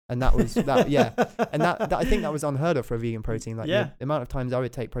 Got it. And that was that, and that I think that was unheard of for a vegan protein. Like the amount of times I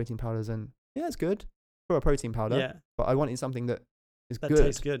would take protein powders and it's good for a protein powder, but I wanted something that is good. That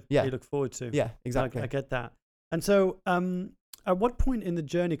tastes good. Yeah, you look forward to. Yeah, exactly. I get that. And so, at what point in the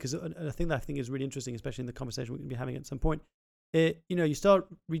journey, because a thing that I think is really interesting, especially in the conversation we're going to be having at some point, you start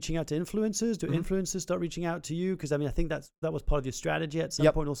reaching out to influencers. Do influencers start reaching out to you? Because I think that was part of your strategy at some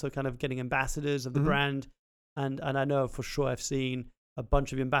point, also kind of getting ambassadors of the brand. And I know for sure I've seen a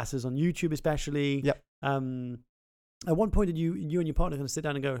bunch of ambassadors on YouTube, especially. Yep. At one point did you and your partner going to sit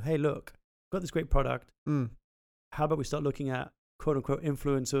down and go, hey, look, I've got this great product. How about we start looking at quote unquote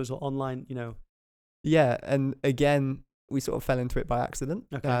influencers or online, Yeah, and again, we sort of fell into it by accident.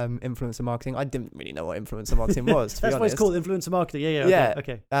 Okay. Influencer marketing. I didn't really know what influencer marketing was. To That's be what it's called, influencer marketing. Yeah.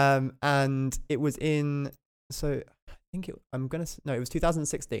 Okay. And it was it was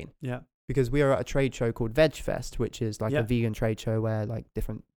 2016. Yeah. Because we were at a trade show called Veg Fest, which is like a vegan trade show where like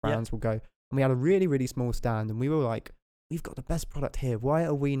different brands will go. And we had a really, really small stand, and we were like, we've got the best product here. Why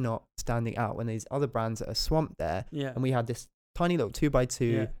are we not standing out when there's other brands that are swamped there? Yeah. And we had this tiny little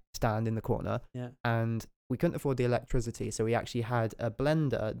 2x2 stand in the corner. Yeah. And we couldn't afford the electricity, so we actually had a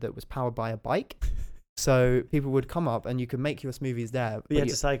blender that was powered by a bike. So people would come up and you could make your smoothies there. But you had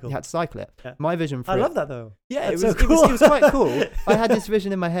to cycle. You had to cycle it. Yeah. My vision for I love that though. Yeah, it was quite cool. I had this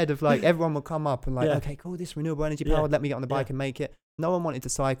vision in my head of like everyone would come up and like, okay, cool, this renewable energy powered, let me get on the bike and make it. No one wanted to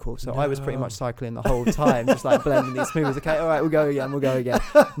cycle, so I was pretty much cycling the whole time, just like blending these smoothies. Okay, all right, we'll go again.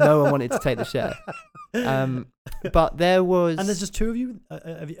 No one wanted to take the share. But there was... And there's just two of you?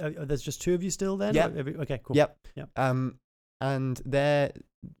 There's just two of you still then? Yeah. Okay, cool. Yep. And there...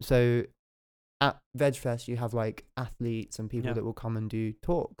 So at VegFest, you have like athletes and people that will come and do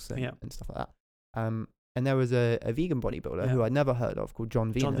talks and stuff like that. And there was a vegan bodybuilder who I'd never heard of called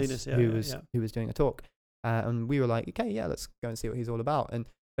John Venus, who was doing a talk. And we were like, okay, let's go and see what he's all about. And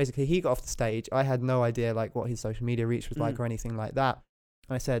basically he got off the stage. I had no idea like what his social media reach was like or anything like that.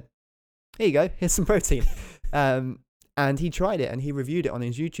 And I said, here you go, here's some protein. And he tried it and he reviewed it on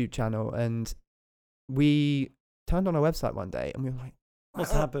his YouTube channel. And we turned on our website one day and we were like,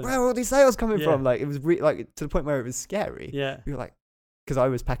 what's happened? Where are all these sales coming from? Like it was like to the point where it was scary. Yeah. We were like, because I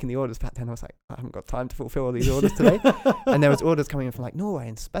was packing the orders back then, I was like, I haven't got time to fulfill all these orders today. And there was orders coming in from like Norway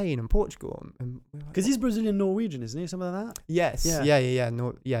and Spain and Portugal. And because he's Brazilian Norwegian, isn't he? Something like that? Yes. Yeah.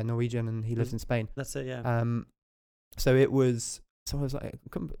 Norwegian, and he lives in Spain. That's it. Yeah. So I was like,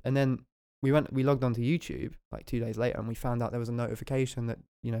 and then we logged onto YouTube like 2 days later, and we found out there was a notification that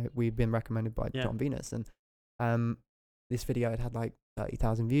we'd been recommended by John Venus, and this video had like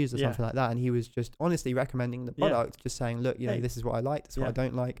 30,000 views or something like that, and he was just honestly recommending the product, just saying, look, this is what I like, this is what I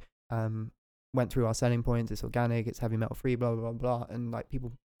don't like. Went through our selling points, it's organic, it's heavy metal free, blah blah blah, and like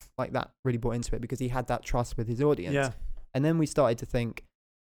people like that really bought into it because he had that trust with his audience. And then we started to think,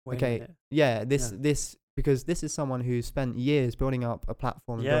 this because this is someone who spent years building up a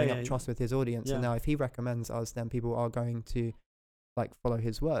platform and building up trust with his audience, and now if he recommends us, then people are going to like follow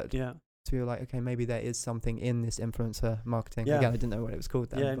his word. So we were like, okay, maybe there is something in this influencer marketing. Again, I didn't know what it was called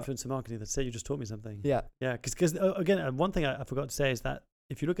then. Influencer marketing. That's it. You just taught me something. Yeah. Because again, one thing I forgot to say is that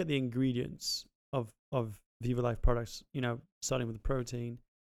if you look at the ingredients of Viva Life products, starting with the protein,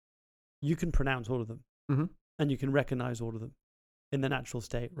 you can pronounce all of them, and you can recognize all of them in the natural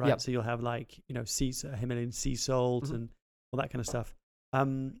state, right? Yep. So you'll have like Himalayan sea salt and all that kind of stuff.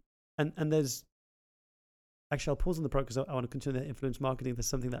 And there's actually, I'll pause on the product because I want to continue the influence marketing. There's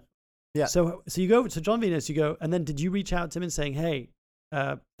something that. Yeah. So you go to John Venus, and then did you reach out to him and saying, hey,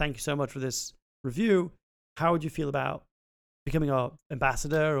 thank you so much for this review. How would you feel about becoming our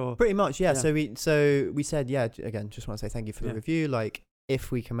ambassador? Or pretty much, yeah. So we said, again, just want to say thank you for the review. Like,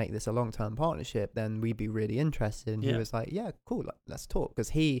 if we can make this a long-term partnership, then we'd be really interested. And he was like, yeah, cool, let's talk. Because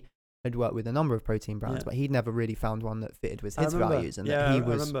he had worked with a number of protein brands, but he'd never really found one that fitted with his values and that he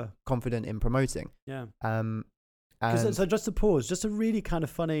was confident in promoting. Yeah. So just to pause, just a really kind of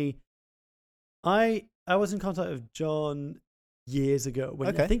funny, I was in contact with John years ago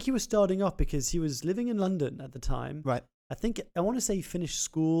when I think he was starting off because he was living in London at the time. Right. I want to say he finished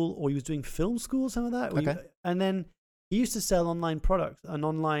school or he was doing film school or something like that. And then he used to sell online products, I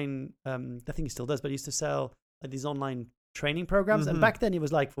think he still does, but he used to sell like these online training programs. And back then it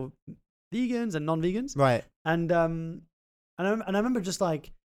was like for vegans and non-vegans. Right. And I remember just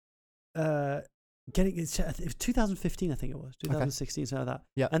like getting, it was 2015, I think it was, 2016, something like that.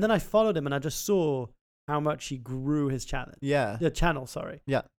 Yeah. And then I followed him and I just saw how much he grew his channel. Yeah. The channel, sorry.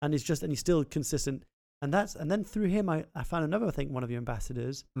 Yeah. And he's still consistent. And then through him, I found another, I think, one of your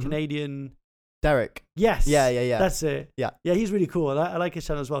ambassadors, Canadian. Derek. Yes. Yeah. That's it. Yeah. Yeah, he's really cool. I like his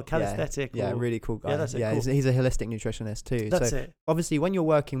channel as well. Calisthetic. Yeah, really cool guy. Yeah, that's it. Yeah, cool. He's a holistic nutritionist too. That's it. Obviously, when you're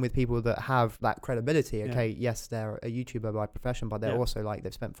working with people that have that credibility, yes, they're a YouTuber by profession, but they're also like,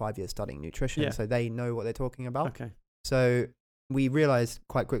 they've spent 5 years studying nutrition, so they know what they're talking about. Okay. So we realized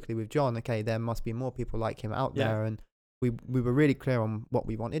quite quickly with John, there must be more people like him out there, and we were really clear on what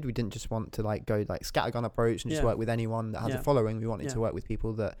we wanted. We didn't just want to go scattergun approach and just work with anyone that has a following. We wanted to work with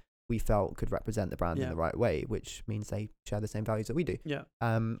people that we felt could represent the brand in the right way, which means they share the same values that we do. Yeah.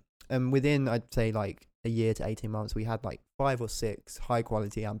 And within, I'd say like a year to 18 months, we had like 5 or 6 high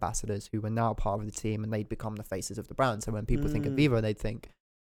quality ambassadors who were now part of the team, and they'd become the faces of the brand. So when people think of Viva, they'd think,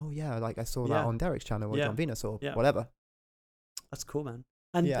 oh yeah, like I saw that on Derek's channel or John Venus or whatever. That's cool, man.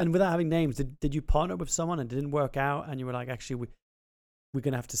 And without having names, did you partner with someone and it didn't work out and you were like, actually, we're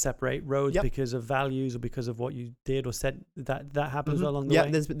going to have to separate roads because of values or because of what you did or said? That happens along the way?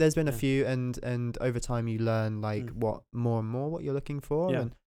 Yeah, there's been a few, and over time you learn what more and more what you're looking for. Yeah.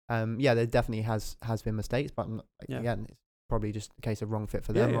 And there definitely has been mistakes, but again, it's probably just a case of wrong fit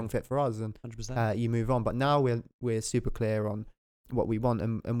for them, wrong fit for us, and 100%. You move on. But now we're super clear on what we want,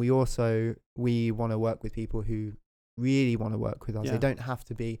 and we want to work with people who really want to work with us. They don't have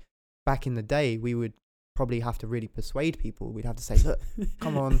to be. Back in the day, we would probably have to really persuade people. We'd have to say, look,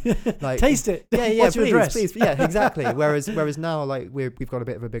 come on, like taste it. Yeah, please. Yeah, exactly. Whereas now, like we've got a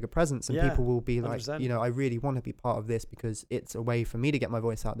bit of a bigger presence, and people will be like, 100%. I really want to be part of this because it's a way for me to get my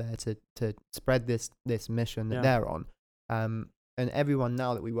voice out there to spread this mission that they're on. And everyone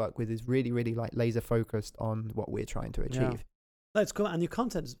now that we work with is really, really like laser focused on what we're trying to achieve. Yeah. That's cool, and your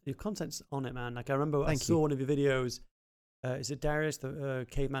content's on it, man. Like I remember I saw one of your videos. Is it Darius, the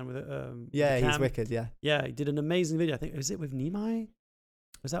caveman with he's wicked. Yeah, he did an amazing video. I think was it with Nimai?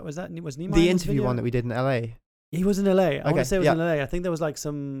 Was Nimai the interview one that we did in LA? He was in LA. I want to say it was in LA. I think there was like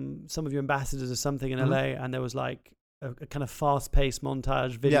some of your ambassadors or something in LA, and there was like a kind of fast paced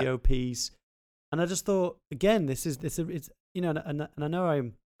montage video piece. And I just thought, again, it's and I know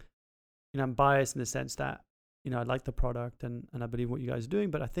I'm biased in the sense that I like the product and I believe what you guys are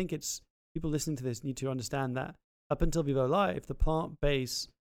doing, but I think it's people listening to this need to understand that up until Vivo Life, the plant-based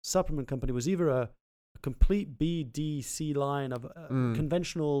supplement company was either a complete BDC line of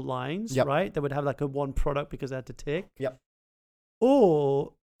conventional lines, right? That would have like a one product because they had to tick. Yep.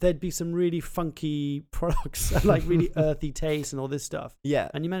 Or there'd be some really funky products, like really earthy taste and all this stuff. Yeah.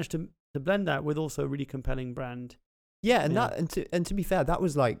 And you managed to blend that with also a really compelling brand. Yeah, and to be fair, that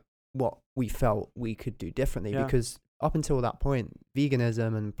was like what we felt we could do differently because up until that point,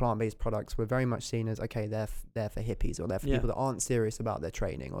 veganism and plant-based products were very much seen as, okay, they're for hippies, or they're for people that aren't serious about their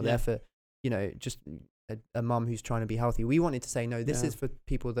training, or they're for, just a mum who's trying to be healthy. We wanted to say, no, this is for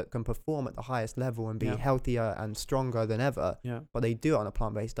people that can perform at the highest level and be healthier and stronger than ever, but they do it on a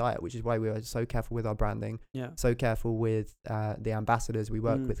plant-based diet, which is why we were so careful with our branding, so careful with the ambassadors we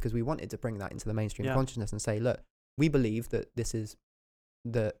work with, because we wanted to bring that into the mainstream consciousness and say, look, we believe that this is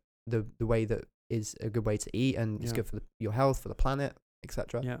the way that is a good way to eat, and it's good for your health, for the planet,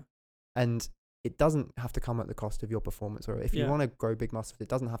 etc. Yeah. And it doesn't have to come at the cost of your performance, or if you want to grow big muscles, it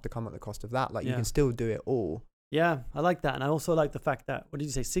doesn't have to come at the cost of that. Like you can still do it all. Yeah, I like that, and I also like the fact that, what did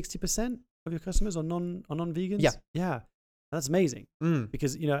you say, 60% of your customers are non-vegans? Yeah, that's amazing.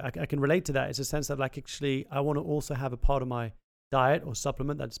 Because I can relate to that. It's a sense that like actually I want to also have a part of my diet or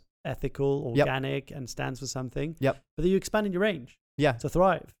supplement that's ethical, organic, and stands for something. But then you expanded your range. Yeah. To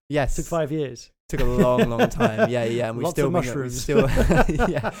thrive. Yes. Took 5 years. Took a long time. Yeah. And we've still mushrooms. We've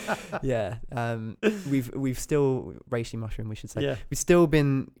still reishi mushroom, we should say. Yeah.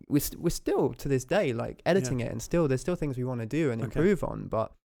 We're still to this day like editing it, and there's still things we want to do and improve on.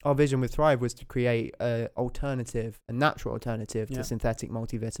 But our vision with Thrive was to create a natural alternative to synthetic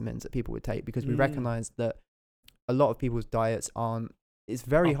multivitamins that people would take, because we recognized that a lot of people's diets aren't it's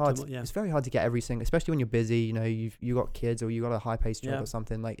very hard. It's very hard to get every single, especially when you're busy. You know, you got kids or you got a high paced job or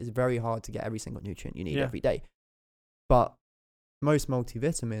something. Like, it's very hard to get every single nutrient you need every day. But most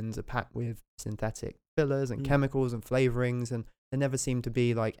multivitamins are packed with synthetic fillers and chemicals and flavorings, and they never seem to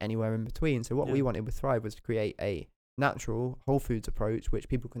be like anywhere in between. So what we wanted with Thrive was to create a natural whole foods approach which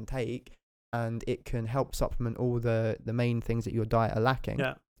people can take, and it can help supplement all the main things that your diet are lacking.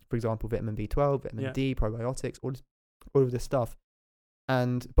 For example, vitamin B12, vitamin D, probiotics, all of this stuff.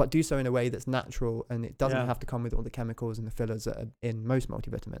 But do so in a way that's natural, and it doesn't have to come with all the chemicals and the fillers that are in most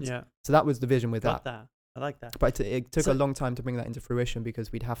multivitamins. So that was the vision with that. I like that. But it took a long time to bring that into fruition,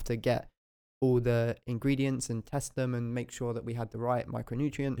 because we'd have to get all the ingredients and test them and make sure that we had the right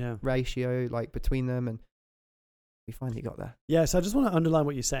micronutrient ratio like between them, and we finally got there. Yeah, so I just want to underline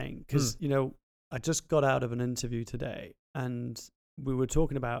what you're saying, because you know, I just got out of an interview today, and we were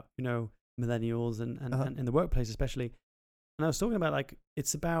talking about, you know, millennials and in the workplace especially. And I was talking about, like,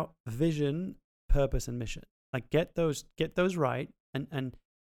 it's about vision, purpose, and mission. Like, get those right, and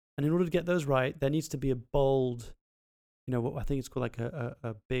in order to get those right, there needs to be a bold, you know, what I think it's called like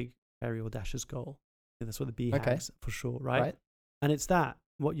a big, hairy, audacious goal. And that's what the B has for sure, right? And it's that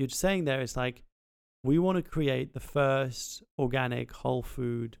what you're saying there is like, we want to create the first organic whole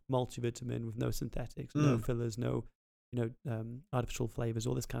food multivitamin with no synthetics, no fillers, no, you know, artificial flavors,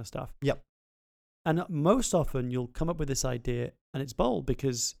 all this kind of stuff. And most often you'll come up with this idea, and it's bold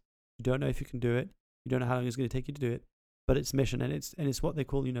because you don't know if you can do it. You don't know how long it's going to take you to do it, but it's mission, and it's what they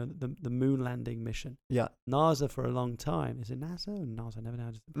call, you know, the moon landing mission. NASA for a long time, is it NASA or NASA? I never know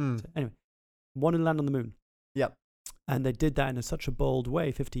how to say. Anyway, wanted to land on the moon. And they did that in such a bold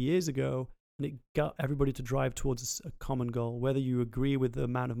way 50 years ago, and it got everybody to drive towards a common goal, whether you agree with the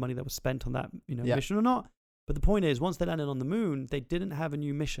amount of money that was spent on that, you know, mission or not. But the point is, once they landed on the moon, they didn't have a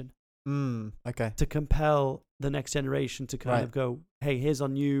new mission. To compel the next generation to kind of go, hey, here's our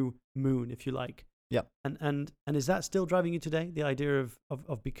new moon, if you like. And is that still driving you today? The idea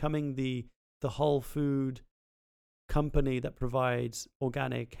of becoming the whole food company that provides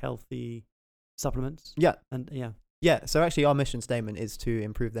organic, healthy supplements? So actually our mission statement is to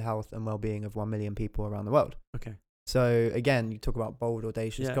improve the health and well-being of 1 million people around the world. So again, you talk about bold,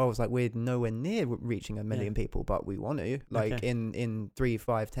 audacious goals. Like, we're nowhere near reaching 1 million people, but we want to. Like, in 3,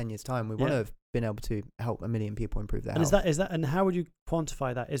 5, 10 years time, we want to have been able to help 1 million people improve their health. Is that? And how would you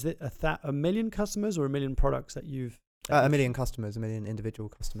quantify that? Is it a million customers or 1 million products that you've? 1 million customers, 1 million individual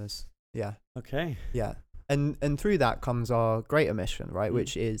customers. And through that comes our greater mission, right?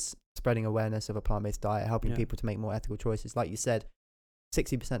 Which is spreading awareness of a plant-based diet, helping people to make more ethical choices. Like you said,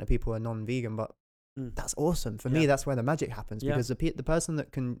 60% of people are non-vegan, but that's awesome. For me, that's where the magic happens, because the person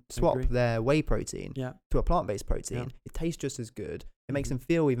that can swap their whey protein to a plant-based protein, it tastes just as good. It makes them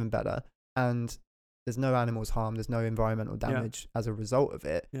feel even better, and there's no animals harmed, there's no environmental damage as a result of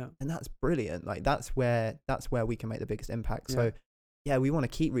it. And that's brilliant. Like, that's where we can make the biggest impact. So we want to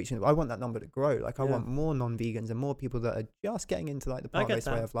keep reaching. I want that number to grow. Like, I want more non-vegans and more people that are just getting into like the plant-based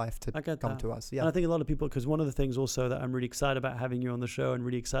way of life to come to us. And I think a lot of people, because one of the things also that I'm really excited about having you on the show and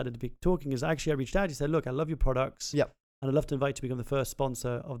really excited to be talking is, actually I reached out. You said, look, I love your products. And I'd love to invite you to become the first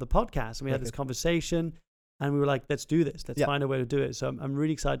sponsor of the podcast. And we had this conversation, and we were like, let's do this. Let's find a way to do it. So I'm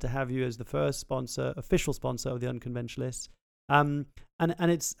really excited to have you as the first sponsor, official sponsor of the Unconventionalists. And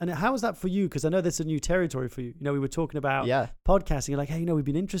how is that for you? Because I know this is a new territory for you. You know, we were talking about podcasting. You're like, hey, you know, we've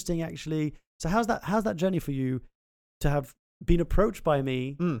been interesting actually. So how's that journey for you to have been approached by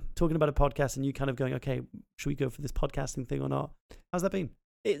me talking about a podcast, and you kind of going, okay, should we go for this podcasting thing or not? How's that been?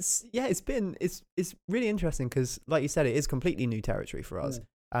 It's really interesting, because like you said, it is completely new territory for us.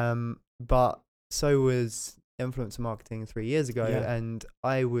 But so was influencer marketing 3 years ago, and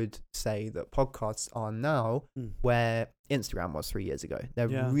I would say that podcasts are now where Instagram was 3 years ago. They're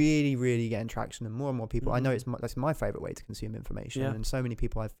really, really getting traction, and more people. I know that's my favorite way to consume information, and so many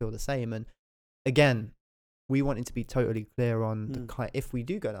people I feel the same. And again, we wanted to be totally clear on the kind. If we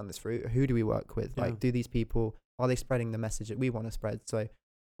do go down this route, who do we work with? Like, do these people, are they spreading the message that we want to spread? So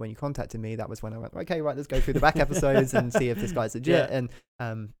when you contacted me, that was when I went, okay, right, let's go through the back episodes and see if this guy's legit. And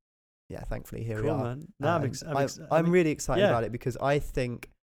thankfully here we are. Man. No, I'm really excited about it, because I think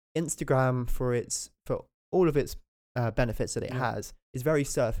Instagram, for all of its benefits that it has, is very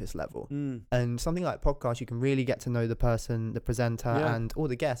surface level. And something like podcast, you can really get to know the person, the presenter, and all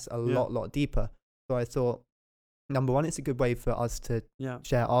the guests a lot deeper. So I thought, number one, it's a good way for us to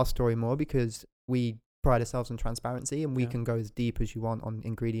share our story more, because we pride ourselves on transparency, and we can go as deep as you want on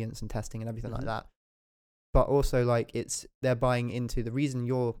ingredients and testing and everything like that. But also, like, they're buying into the reason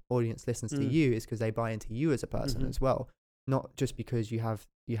your audience listens to you is because they buy into you as a person as well, not just because you have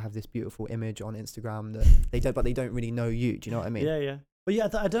this beautiful image on Instagram that they don't really know you. Do you know what I mean? But yeah,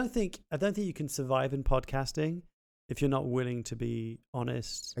 I don't think you can survive in podcasting if you're not willing to be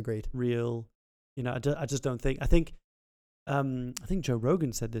honest. Agreed. Real. I just don't think. I think Joe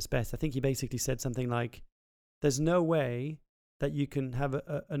Rogan said this best. I think he basically said something like, "There's no way that you can have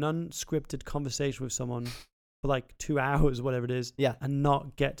an unscripted conversation with someone for like 2 hours, whatever it is, and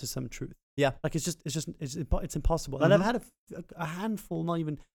not get to some truth." Yeah, like it's impossible. Mm-hmm. And I've had a handful, not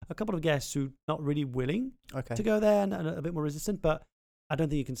even a couple of guests who not really willing to go there and a bit more resistant. But I don't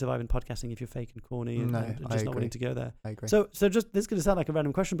think you can survive in podcasting if you're fake and corny and just not willing to go there. I agree. So just this is going to sound like a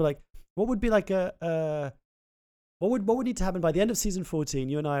random question, but like, what would be like what would need to happen by the end of season 14?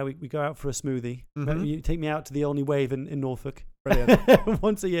 You and I, we go out for a smoothie. Mm-hmm. You take me out to the Only Wave in Norfolk. Brilliant.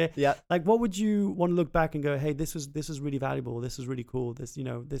 Once a year. Yeah. Like, what would you want to look back and go, hey, this was really valuable. This was really cool. This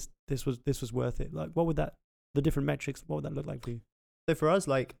was worth it. Like, what would the different metrics, what would that look like for you? So for us,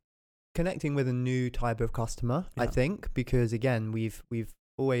 like connecting with a new type of customer, I think, because again, we've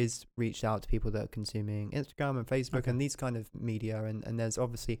always reached out to people that are consuming Instagram and Facebook and these kind of media, and there's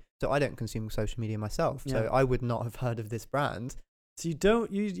obviously, so I don't consume social media myself, so I would not have heard of this brand. So you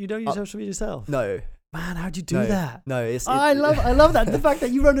don't use social media yourself? No. Man, how'd you do that? No, I love that. The fact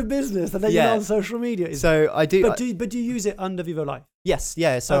that you run a business and then you're on social media. So I do. But do you use it under Vivo Life? Yes,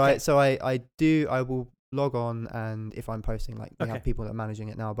 yeah. So I will log on, and if I'm posting, like we have people that are managing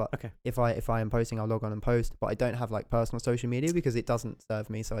it now, but if I am posting, I'll log on and post, but I don't have like personal social media because it doesn't serve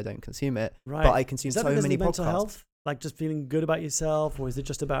me, so I don't consume it. Right. But I consume so many podcasts. Mental health? Like just feeling good about yourself, or is it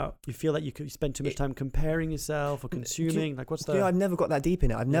just about you feel like you spend too much time comparing yourself or consuming? Like what's the? I've never got that deep in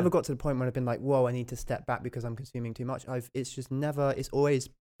it. I've never got to the point where I've been like, whoa, I need to step back because I'm consuming too much. It's always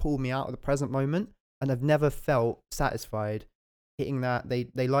pulled me out of the present moment, and I've never felt satisfied hitting that.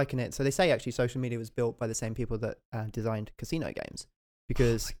 They liken it. So they say actually social media was built by the same people that designed casino games,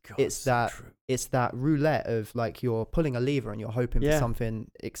 because it's that roulette of like you're pulling a lever and you're hoping for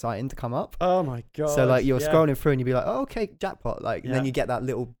something exciting to come up. Oh my god! So like you're scrolling through and you'd be like, oh, okay, jackpot! Like and then you get that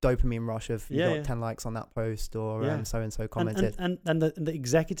little dopamine rush of you got 10 likes on that post, or so and so commented. And the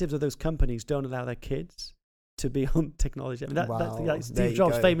executives of those companies don't allow their kids to be on technology. I mean, that's like Steve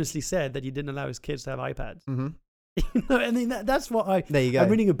Jobs famously said that he didn't allow his kids to have iPads. Mm-hmm. I mean, that's what there you go. I'm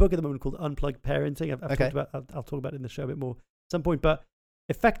reading a book at the moment called Unplugged Parenting. I've talked about. I'll talk about it in the show a bit more at some point, but.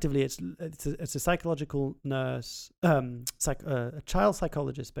 Effectively, it's a psychological nurse, a child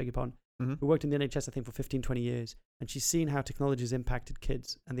psychologist, beg your pardon, who worked in the NHS, I think, for 15, 20 years. And she's seen how technology has impacted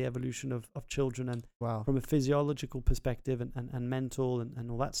kids and the evolution of children, and from a physiological perspective and mental and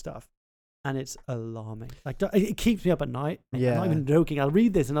all that stuff. And it's alarming. Like, it keeps me up at night. I'm not even joking. I'll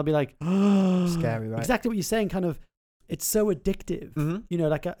read this and I'll be like, scary, right? Exactly what you're saying, kind of. It's so addictive.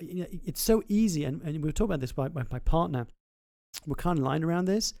 Mm-hmm. It's so easy. And we were talking about this with my partner. We're kind of lying around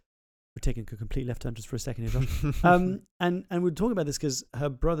this. We're taking a complete left turn just for a second here, John. And we're talking about this because her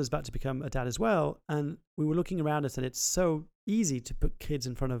brother's about to become a dad as well. And we were looking around us, and it's so easy to put kids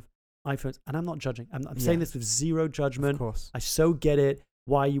in front of iPhones. And I'm not judging. I'm saying this with zero judgment. Of course. I so get it.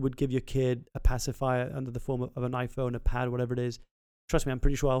 Why you would give your kid a pacifier under the form of an iPhone, a pad, whatever it is. Trust me, I'm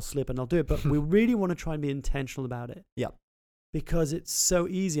pretty sure I'll slip and I'll do it. But we really want to try and be intentional about it. Yeah. Because it's so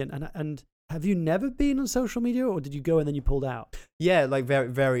easy. And have you never been on social media, or did you go and then you pulled out? Yeah, like very,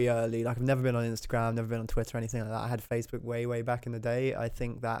 very early. Like I've never been on Instagram, never been on Twitter or anything like that. I had Facebook way, way back in the day. I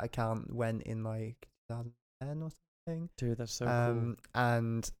think that account went in like 2010 or something. Dude, that's so cool.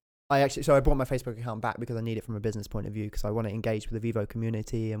 And I bought my Facebook account back because I need it from a business point of view, because I want to engage with the Vivo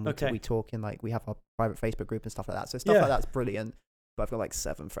community, and we talk in, like, we have our private Facebook group and stuff like that. So stuff like that's brilliant. But I've got like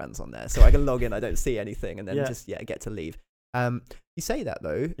 7 friends on there, so I can log in, I don't see anything, and then just get to leave. You say that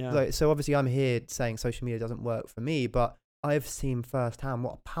though, like, so obviously I'm here saying social media doesn't work for me, but I've seen firsthand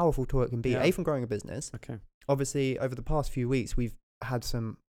what a powerful tool it can be. A, from growing a business. Okay. Obviously, over the past few weeks, we've had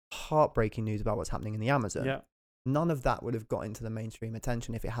some heartbreaking news about what's happening in the Amazon. Yeah. None of that would have got into the mainstream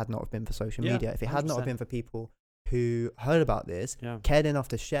attention if it had not been for social media. If it had 100%. Not have been for people who heard about this, cared enough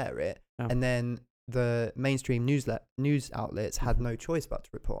to share it, and then the mainstream news outlets had no choice but to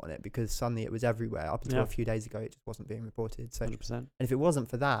report on it, because suddenly it was everywhere. Up until a few days ago, it just wasn't being reported. So, 100%. And if it wasn't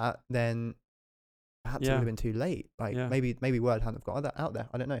for that, then perhaps it would have been too late. Like maybe word hadn't have got that out there.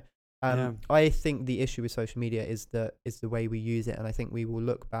 I don't know. I think the issue with social media is the way we use it, and I think we will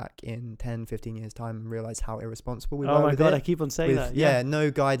look back in 10, 15 years time and realize how irresponsible we were. Oh my god, I keep on saying that. No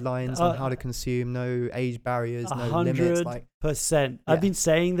guidelines on how to consume, no age barriers, no limits. 100%. I've been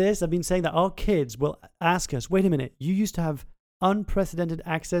saying this. I've been saying that our kids will ask us, "Wait a minute, you used to have unprecedented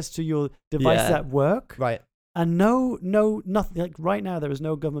access to your devices at work, right?" And no, nothing. Like right now, there is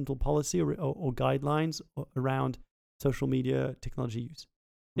no governmental policy or guidelines around social media technology use.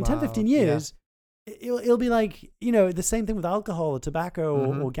 In 10, 15 years, it'll be like, the same thing with alcohol or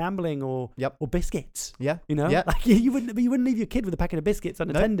tobacco or gambling or biscuits. Yeah. Like you wouldn't leave your kid with a packet of biscuits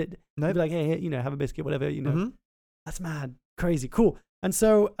unattended. Nope. You'd be like, hey, have a biscuit, whatever, That's mad. Crazy. Cool. And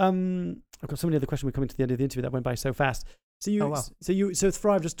so, I've got so many other questions. We're coming to the end of the interview that went by so fast. So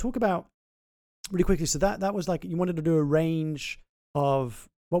Thrive, just talk about really quickly. So that was like, you wanted to do a range of,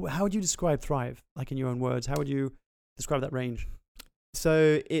 how would you describe Thrive? Like in your own words, how would you describe that range?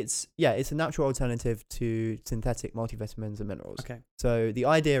 So it's a natural alternative to synthetic multivitamins and minerals. Okay. So the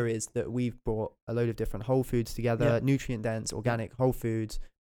idea is that we've brought a load of different whole foods together, nutrient dense, organic whole foods,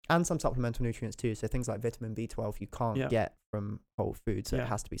 and some supplemental nutrients too. So things like vitamin B12 you can't get from whole foods, so it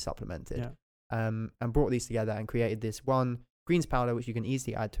has to be supplemented. Yeah. And brought these together and created this one greens powder, which you can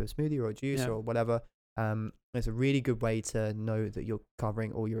easily add to a smoothie or a juice or whatever. It's a really good way to know that you're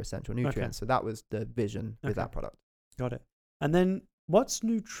covering all your essential nutrients. So that was the vision with that product. Got it. And then what's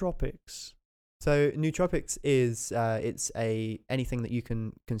Nootropics? So Nootropics is it's anything that you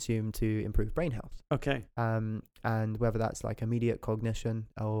can consume to improve brain health. Okay. And whether that's like immediate cognition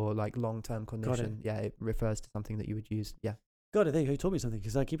or like long-term cognition, it refers to something that you would use. Yeah. Got it. You told me something,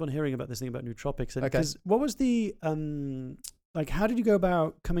 because I keep on hearing about this thing about Nootropics. And what was the how did you go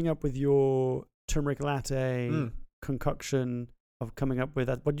about coming up with your turmeric latte concoction of coming up with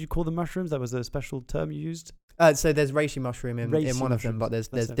that? What did you call the mushrooms? That was a special term you used? So there's reishi mushroom in one of them, but there's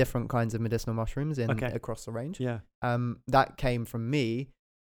different kinds of medicinal mushrooms across the range. Yeah. That came from me.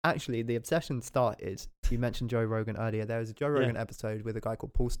 Actually, the obsession started, you mentioned Joe Rogan earlier. There was a Joe Rogan episode with a guy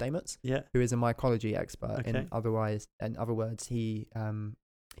called Paul Stamets, who is a mycology expert. In other words, he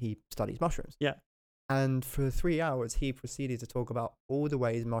studies mushrooms. Yeah. And for 3 hours, he proceeded to talk about all the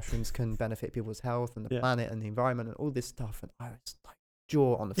ways mushrooms can benefit people's health and the planet and the environment and all this stuff. And I was like,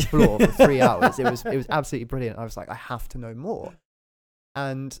 jaw on the floor for 3 hours. It was absolutely brilliant. I was like, I have to know more.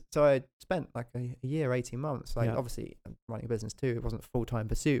 And so I spent like a year, 18 months. Obviously I'm running a business too. It wasn't a full-time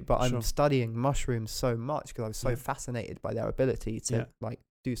pursuit, but I'm studying mushrooms so much because I was so fascinated by their ability to like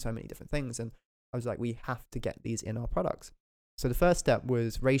do so many different things. And I was like, we have to get these in our products. So the first step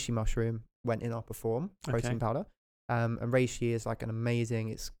was reishi mushroom went in our Perform protein powder. And reishi is like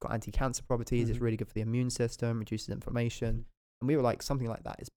it's got anti-cancer properties. It's really good for the immune system, reduces inflammation. And we were like, something like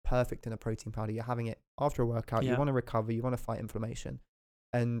that is perfect in a protein powder. You're having it after a workout. You want to recover. You want to fight inflammation.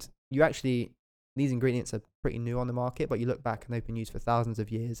 And these ingredients are pretty new on the market, but you look back and they've been used for thousands of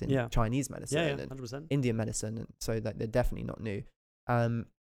years in Chinese medicine and 100%. Indian medicine. And so that they're definitely not new. And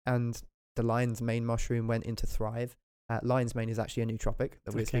the lion's mane mushroom went into Thrive. Lion's mane is actually a nootropic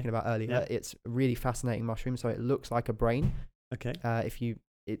that we were speaking about earlier. Yeah. It's a really fascinating mushroom. So it looks like a brain. Okay.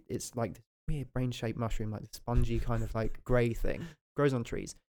 It's like this weird brain-shaped mushroom, like the spongy kind of like grey thing, grows on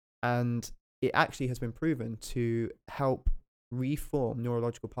trees. And it actually has been proven to help reform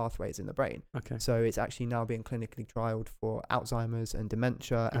neurological pathways in the brain. Okay. So it's actually now being clinically trialed for Alzheimer's and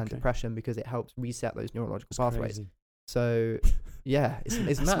dementia and depression because it helps reset those neurological pathways. Crazy. So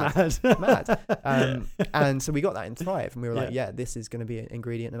it's mad. And so we got that in Thrive and we were like, this is going to be an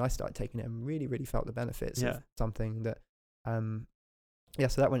ingredient. And I started taking it and really, really felt the benefits of something that,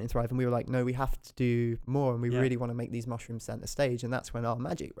 so that went in Thrive and we were like, no, we have to do more. And we really want to make these mushrooms center stage. And that's when our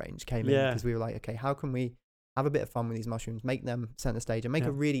magic range came in because we were like, okay, how can we have a bit of fun with these mushrooms, make them center stage and make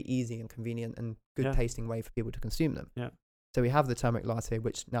a really easy and convenient and good tasting way for people to consume them. Yeah. So we have the turmeric latte,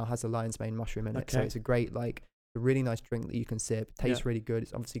 which now has the lion's mane mushroom in it. So it's a great, like, a really nice drink that you can sip. Tastes really good.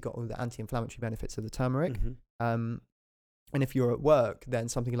 It's obviously got all the anti-inflammatory benefits of the turmeric. And if you're at work, then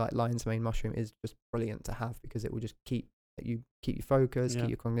something like lion's mane mushroom is just brilliant to have because it will just keep you focused, keep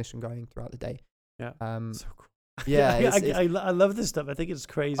your cognition going throughout the day. Yeah. So cool. Yeah, I love this stuff. I think it's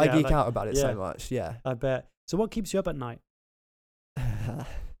crazy. I geek out about it so much. Yeah, I bet. So what keeps you up at night?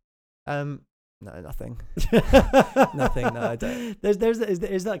 No, nothing. Nothing. No, I don't.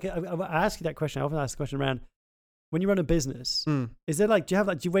 There's like I ask you that question. I often ask the question around when you run a business. Is there like do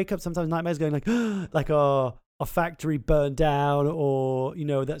you wake up sometimes nightmares going like a factory burned down or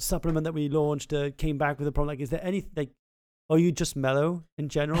that supplement that we launched came back with a problem? Like is there anything like? Are you just mellow in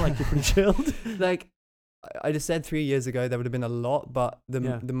general? Like you're pretty chilled? Like I just said 3 years ago there would have been a lot, but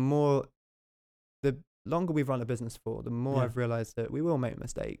the longer we've run a business for, the more I've realized that we will make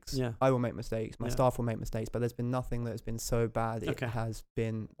mistakes. Yeah. I will make mistakes. My staff will make mistakes, but there's been nothing that's been so bad it has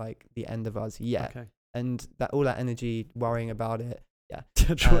been like the end of us yet. Okay. And that all that energy worrying about it. Yeah.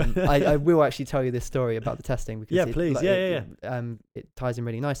 I will actually tell you this story about the testing because please. It ties in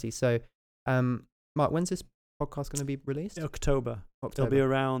really nicely. So Mark, when's this podcast going to be released? October. It'll be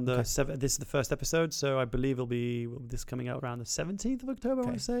around the 7th. This is the first episode, so I believe it'll be this coming out around the 17th of October. I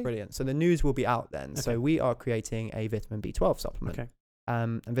want to say. Brilliant. So the news will be out then. Okay. So we are creating a vitamin B12 supplement. Okay.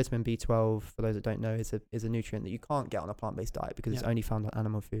 And vitamin B12, for those that don't know, is a nutrient that you can't get on a plant-based diet because it's only found on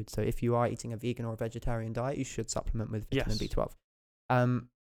animal food. So if you are eating a vegan or a vegetarian diet, you should supplement with vitamin B12.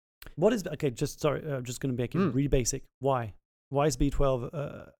 What is just going to make it really basic. Why is B12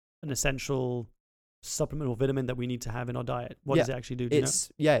 an essential supplement or vitamin that we need to have in our diet? What does it actually do?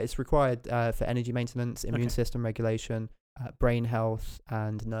 It's required for energy maintenance, immune system regulation, brain health,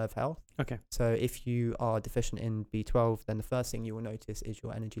 and nerve health. Okay. So if you are deficient in B12, then the first thing you will notice is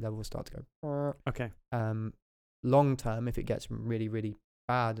your energy levels start to go. Okay. Long term, if it gets really, really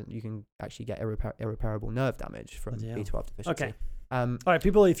bad, you can actually get irreparable nerve damage from B12 deficiency. Okay. All right,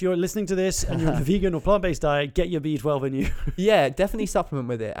 people, if you're listening to this and you're on a vegan or plant-based diet, get your B12 in you. Yeah, definitely supplement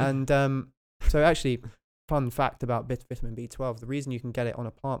with it. And so actually, fun fact about vitamin B12, the reason you can get it on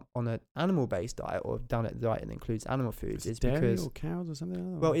an animal-based diet or down at the diet that includes animal foods is dairy because... or cows or something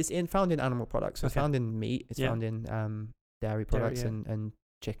like that? Well, it's found in animal products. So it's found in meat. It's found in dairy products and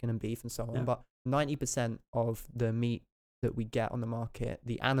chicken and beef and so on. But 90% of the meat that we get on the market,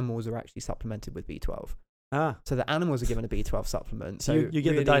 the animals are actually supplemented with B12. So the animals are given a B12 supplement. So you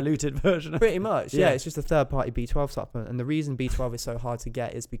get the diluted version. Pretty much, yeah. It's just a third-party B12 supplement. And the reason B12 is so hard to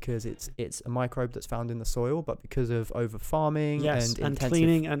get is because it's a microbe that's found in the soil, but because of over-farming and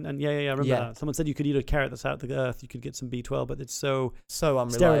cleaning and I remember that. Someone said you could eat a carrot that's out of the earth, you could get some B12, but it's so unreliable.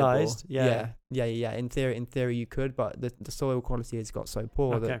 Sterilized. Yeah. In theory you could, but the soil quality has got so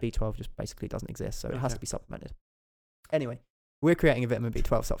poor that B12 just basically doesn't exist. So it has to be supplemented. Anyway. We're creating a vitamin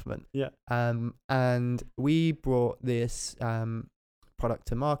B12 supplement. Yeah. And we brought this product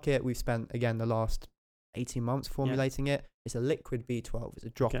to market. We've spent, again, the last 18 months formulating it. It's a liquid B12. It's a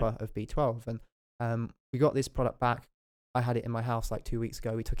dropper of B12. And we got this product back. I had it in my house like 2 weeks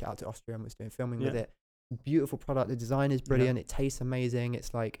ago. We took it out to Austria and was doing filming with it. Beautiful product. The design is brilliant. It tastes amazing.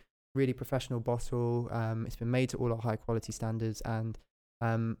 It's like really professional bottle. It's been made to all our high quality standards. And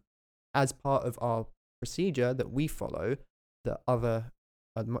as part of our procedure that we follow, that a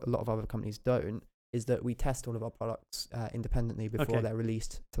lot of other companies don't, is that we test all of our products independently before they're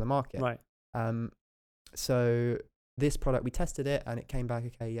released to the market. Right. So this product, we tested it and it came back,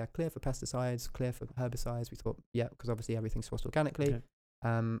 clear for pesticides, clear for herbicides. We thought, because obviously everything's sourced organically.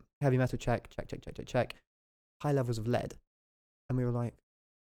 Heavy metal check. High levels of lead. And we were like,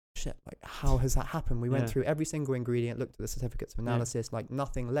 shit, like how has that happened? We went through every single ingredient, looked at the certificates of analysis, like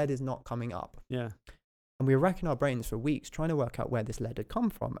nothing, lead is not coming up. Yeah. And we were racking our brains for weeks trying to work out where this lead had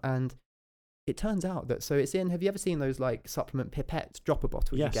come from. And it turns out that, so it's in, have you ever seen those like supplement pipettes, dropper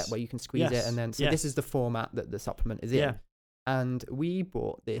bottles you get where you can squeeze it and then, so this is the format that the supplement is in. And we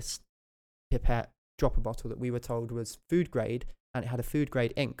bought this pipette dropper bottle that we were told was food grade and it had a food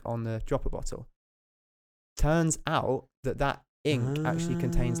grade ink on the dropper bottle. Turns out that ink actually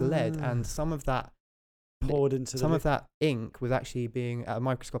contains lead, and some of that poured into of that ink was actually being at a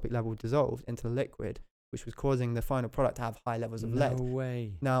microscopic level dissolved into the liquid, which was causing the final product to have high levels of lead. No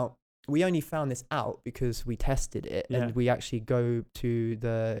way. Now, we only found this out because we tested it and we actually go to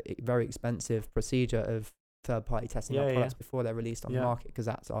the very expensive procedure of third-party testing our products before they're released on the market, because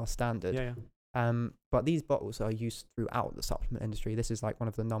that's our standard. But these bottles are used throughout the supplement industry. This is like one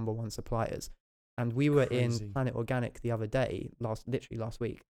of the number one suppliers. And we were in Planet Organic the other day, literally last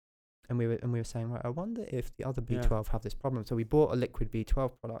week. And we were saying, right, I wonder if the other B12 have this problem. So we bought a liquid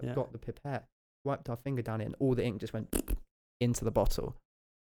B12 product, got the pipette, wiped our finger down it, and all the ink just went into the bottle.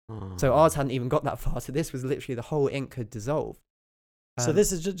 So ours hadn't even got that far. So this was literally the whole ink had dissolved. So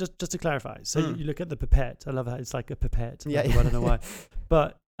this is just to clarify. So you look at the pipette. I love how it's like a pipette. I don't know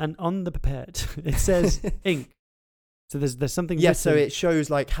why. And on the pipette, it says ink. So there's something. Yeah, so it shows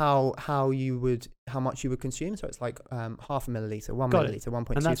like how much you would consume. So it's like half a milliliter, 1 milliliter,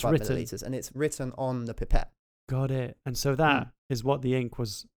 1.25 milliliters, and it's written on the pipette. Got it. And so that is what the ink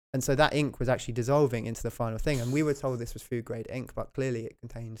was. And so that ink was actually dissolving into the final thing. And we were told this was food grade ink, but clearly it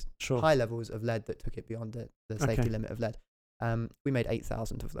contained high levels of lead that took it beyond the safety limit of lead. We made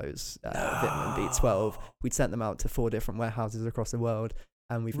 8,000 of those vitamin B12. We'd sent them out to 4 different warehouses across the world.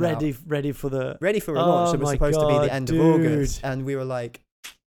 And we've ready for a launch. It was supposed to be the end of August. And we were like,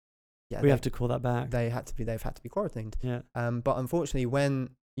 we have to call that back. They've had to be quarantined. Yeah. But unfortunately,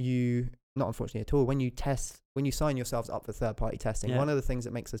 not unfortunately at all, when you sign yourselves up for third-party testing, one of the things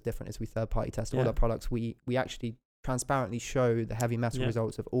that makes us different is we third-party test all our products. We actually transparently show the heavy metal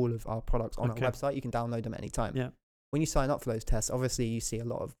results of all of our products on our website. You can download them at any time. Yeah. When you sign up for those tests, obviously you see a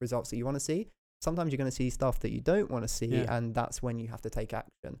lot of results that you want to see. Sometimes you're going to see stuff that you don't want to see, and that's when you have to take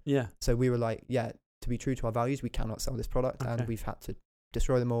action. Yeah. So we were like, to be true to our values, we cannot sell this product, and we've had to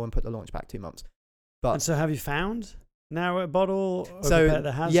destroy them all and put the launch back 2 months. And so have you found now a bottle so that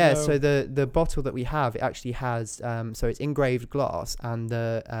has so the bottle that we have, it actually has so it's engraved glass, and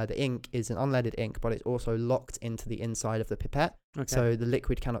the ink is an unleaded ink, but it's also locked into the inside of the pipette. So the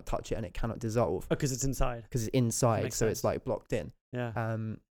liquid cannot touch it and it cannot dissolve because it's inside, so sense. It's like blocked in.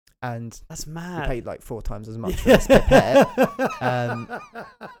 And that's mad. We paid like 4 times as much for this pipette.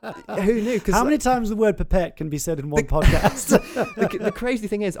 Who knew? How many times the word pipette can be said in one podcast? The crazy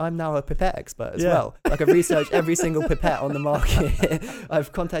thing is, I'm now a pipette expert as well. Like, I've researched every single pipette on the market.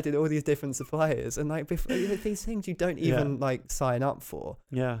 I've contacted all these different suppliers, and like these things you don't even like sign up for.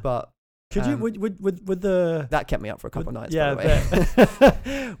 Yeah. But could you with the that kept me up for a couple of nights. By the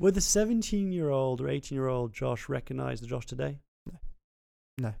way. Would the 17-year-old or 18-year-old Josh recognize the Josh today?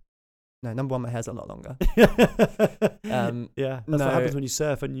 No, number one, my hair's a lot longer. That's what happens when you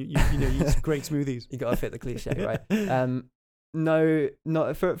surf and you eat great smoothies. You got to fit the cliche, right? No,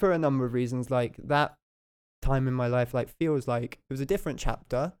 not for a number of reasons. Like, that time in my life, like, feels like it was a different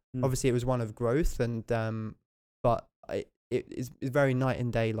chapter. Obviously, it was one of growth, and but it is very night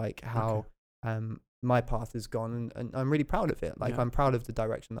and day, like how my path has gone, and I'm really proud of it. Like, I'm proud of the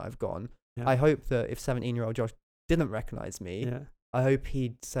direction that I've gone. I hope that if 17-year-old Josh didn't recognize me, I hope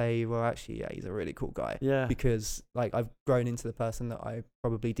he'd say, well, actually, he's a really cool guy. Yeah. Because, like, I've grown into the person that I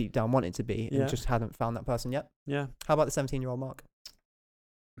probably deep down wanted to be, and just hadn't found that person yet. Yeah. How about the 17-year-old Mark?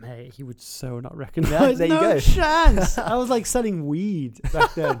 Mate, he would so not recognize. There you go. No chance. I was like selling weed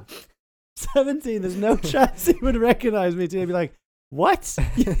back then. 17, there's no chance he would recognize me. He'd be like, what?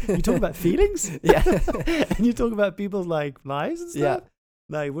 You talk about feelings? Yeah. And you talk about people's, like, lives and stuff? Yeah.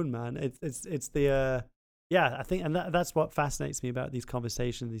 No, he wouldn't, man. It's the... I think, and that's what fascinates me about these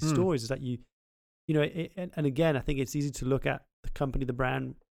conversations, these stories, is that you know, and again, I think it's easy to look at the company, the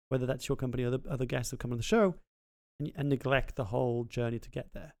brand, whether that's your company or the other guests that come on the show, and neglect the whole journey to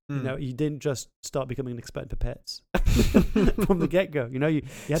get there. You know, you didn't just start becoming an expert in pipettes from the get-go. You know, you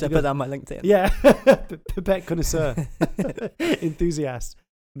had to put that on my LinkedIn. Yeah, pipette connoisseur, enthusiast,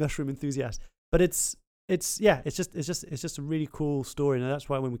 mushroom enthusiast. But it's just a really cool story, and that's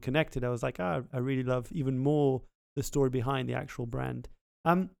why when we connected, I was like, I really love even more the story behind the actual brand.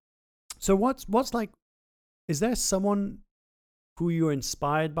 So what's like, is there someone who you're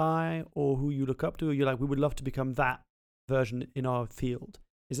inspired by or who you look up to? Or you're like, we would love to become that version in our field.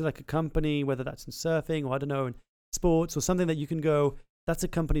 Is it like a company, whether that's in surfing or I don't know, in sports, or something that you can go, that's a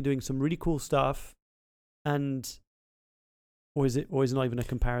company doing some really cool stuff, or is it not even a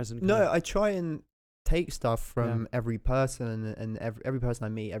comparison? No, I try and take stuff from every person and every person I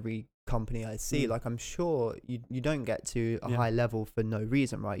meet, every company I see. Like, I'm sure you don't get to a high level for no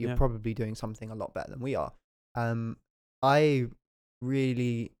reason, right? You're probably doing something a lot better than we are. I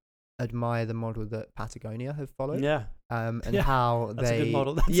really admire the model that Patagonia have followed. And how that's a good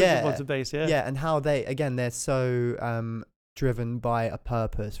model. That's a good one to base. And how they're so driven by a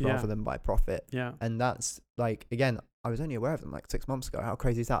purpose rather than by profit. And that's, like, again, I was only aware of them like 6 months ago. How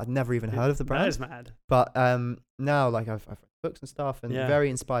crazy is that? I'd never even heard of the brand. That is mad. But now, like, I've read books and stuff, and very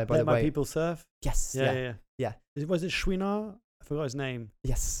inspired by the way people surf. Yes. Yeah. Was it Chouinard? I forgot his name.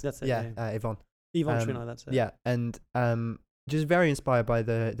 Yes. That's it. Yvon Chouinard. That's it. Yeah, and just very inspired by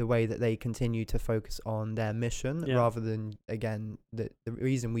the way that they continue to focus on their mission rather than, again, the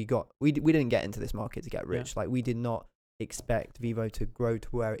reason we didn't get into this market to get rich. Like, we did not expect Vivo to grow to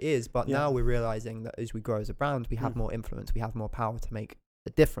where it is, but now we're realizing that as we grow as a brand, we have more influence, we have more power to make a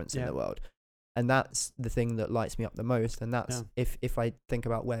difference in the world. And that's the thing that lights me up the most. And that's if I think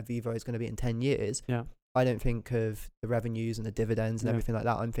about where Vivo is going to be in 10 years, I don't think of the revenues and the dividends and everything like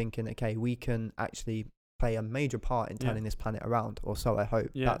that. I'm thinking, okay, we can actually play a major part in turning this planet around, or so I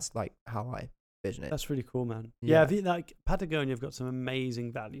hope. That's like how I vision it. That's really cool, man. Like Patagonia have got some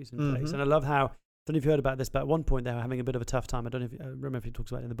amazing values in place, and I love how, I don't know if you heard about this, but at one point they were having a bit of a tough time. I don't know if I remember if he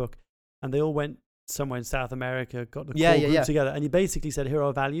talks about it in the book, and they all went somewhere in South America, got the core group together, and he basically said, here are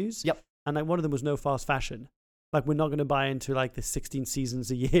our values. And like one of them was no fast fashion. Like, we're not going to buy into like the 16 seasons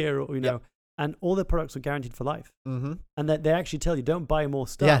a year, or know, and all their products are guaranteed for life. And that they actually tell you, don't buy more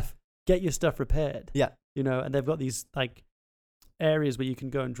stuff, get your stuff repaired. You know, and they've got these like areas where you can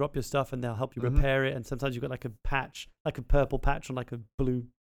go and drop your stuff and they'll help you repair it. And sometimes you've got like a patch, like a purple patch on like a blue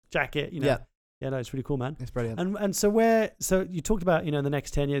jacket, you know. Yeah, no, it's really cool, man. It's brilliant. And so you talked about, you know, the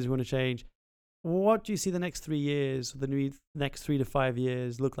next 10 years we want to change. What do you see the next 3 years, the next 3 to 5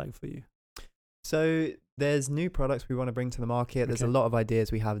 years look like for you? So there's new products we want to bring to the market. There's a lot of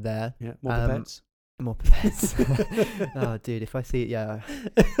ideas we have there. Yeah, more pipettes. More pipettes. Oh, dude, if I see it,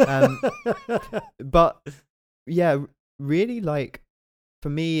 but yeah, really, like, For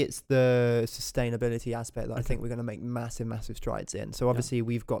me, it's the sustainability aspect that I think we're going to make massive strides in. So obviously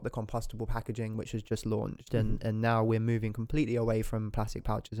we've got the compostable packaging, which has just launched, and now we're moving completely away from plastic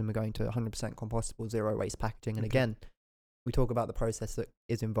pouches, and we're going to 100% compostable, zero waste packaging. And again, we talk about the process that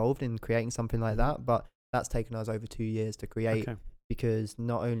is involved in creating something like that, but that's taken us over 2 years to create, because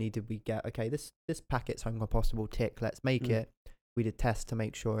not only did we get, this packet's home compostable, tick, let's make it. We did tests to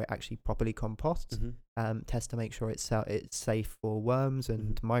make sure it actually properly composts, tests to make sure it's safe for worms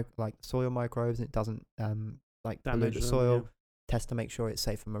and like soil microbes, and it doesn't pollute the soil. Test to make sure it's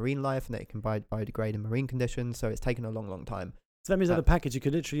safe for marine life and that it can biodegrade in marine conditions. So it's taken a long time. So that means that the package, you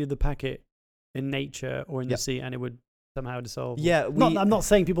could literally leave the packet in nature or in the sea and it would somehow dissolve. Yeah, I'm not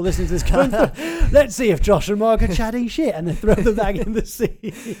saying people listening to this going, let's see if Josh and Mark are chatting shit and then throw the bag in the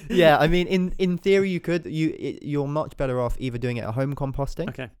sea. Yeah, I mean, in theory, you could. You're much better off either doing it at home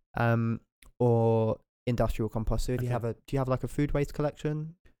composting, or industrial compost. So if do you have like a food waste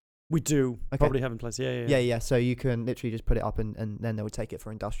collection? We do. Probably have in place. Yeah. So you can literally just put it up and then they will take it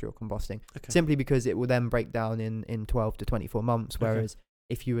for industrial composting. Simply because it will then break down in 12 to 24 months. Whereas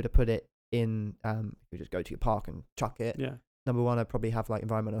if you were to put it in, you just go to your park and chuck it. Yeah. Number one, I'd probably have like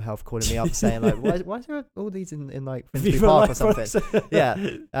environmental health calling me up saying like, why is there all these in like Finsbury Park or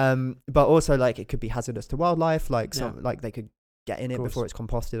something? But also like it could be hazardous to wildlife. Like like they could get in it before it's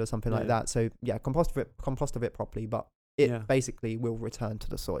composted or something like that. So compost of it properly, but it basically will return to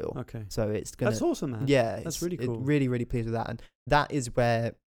the soil. So it's gonna. That's awesome, man. Yeah, that's really cool. Really pleased with that, and that is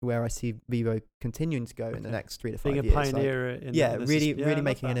where I see Vivo continuing to go in the next 3 to 5 years. Being a pioneer in really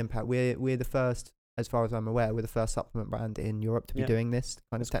making an impact. We're the first, as far as I'm aware, we're the first supplement brand in Europe to be doing this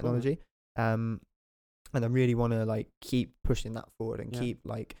kind of technology. Cool, and I really want to like keep pushing that forward and keep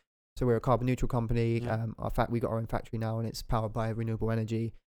like. So we're a carbon neutral company. We got our own factory now, and it's powered by renewable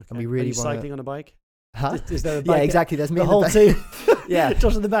energy. And we really want cycling on a bike. Huh? Is there a bike? Yeah, exactly. There's me the whole team. Yeah,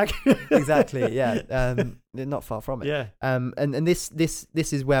 Josh in the back. Exactly. Yeah. Not far from it. Yeah. And this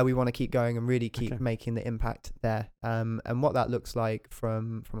is where we want to keep going and really keep making the impact there. And what that looks like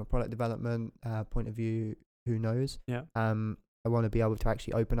from a product development point of view, who knows? Yeah. I want to be able to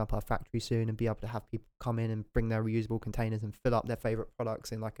actually open up our factory soon and be able to have people come in and bring their reusable containers and fill up their favorite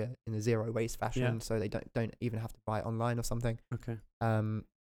products in a zero waste fashion, so they don't even have to buy it online or something.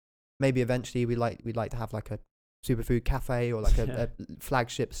 Maybe eventually we'd like to have like a superfood cafe or like a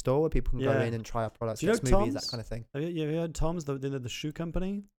flagship store where people can go in and try our products, get smoothies, that kind of thing. Have you heard Tom's, the shoe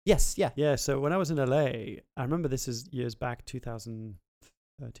company? Yes, yeah. Yeah, so when I was in LA, I remember this is years back,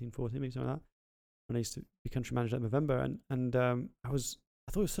 2013, 14, maybe something like that, when I used to be country manager at Movember, and I thought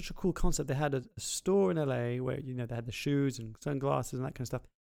it was such a cool concept. They had a store in LA where, they had the shoes and sunglasses and that kind of stuff,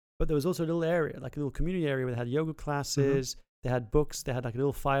 but there was also a little area, like a little community area where they had yoga classes, they had books, they had like a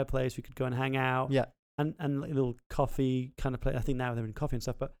little fireplace we could go and hang out. Yeah. And like a little coffee kind of place. I think now they're in coffee and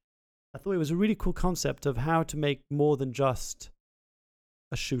stuff, but I thought it was a really cool concept of how to make more than just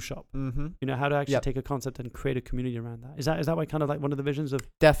a shoe shop. How to actually take a concept and create a community around that. Is that what kind of like one of the visions of?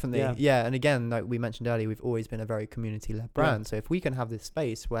 Definitely, yeah. And again, like we mentioned earlier, we've always been a very community-led brand. So if we can have this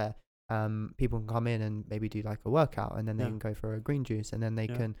space where people can come in and maybe do like a workout, and then they can go for a green juice, and then they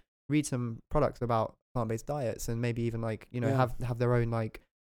can read some products about plant-based diets, and maybe even like have their own like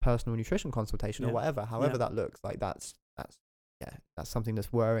personal nutrition consultation or whatever, however that looks, like that's something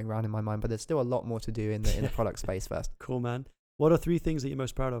that's whirring around in my mind, but there's still a lot more to do in the product space first. Cool, man. What are 3 things that you're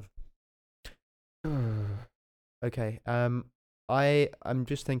most proud of? Okay, I'm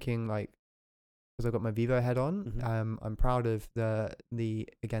just thinking, like, because I've got my Vivo head on, I'm proud of the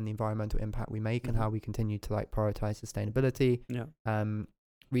environmental impact we make and how we continue to like prioritize sustainability.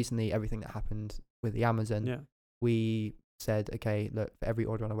 Recently, everything that happened with the Amazon, we said, okay, look, for every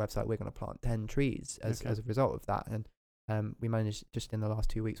order on our website, we're going to plant 10 trees as a result of that. And we managed, just in the last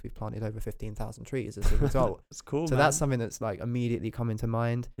 2 weeks, we've planted over 15,000 trees as a result. That's cool, so man. That's something that's like immediately come into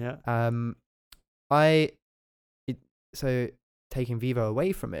mind. Yeah. So taking Vivo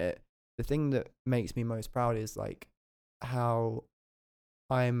away from it, the thing that makes me most proud is like how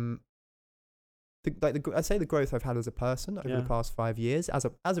I'd say the growth I've had as a person over the past 5 years as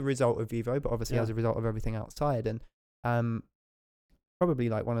a result of Vivo, but obviously as a result of everything outside. And probably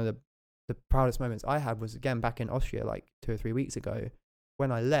like one of the proudest moments I had was again back in Austria like 2 or 3 weeks ago.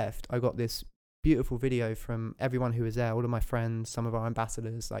 When I left, I got this beautiful video from everyone who was there, all of my friends, some of our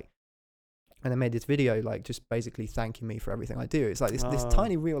ambassadors, like, and they made this video like just basically thanking me for everything I do. It's like this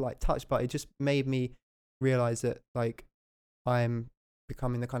tiny real like touch, but it just made me realize that like I'm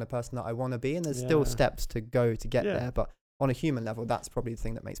becoming the kind of person that I want to be, and there's still steps to go to get there, but on a human level, that's probably the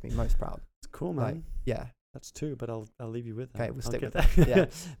thing that makes me most proud. It's cool, man. Like, yeah. That's 2, but I'll leave you with that. Okay, we'll stick with that. Yeah.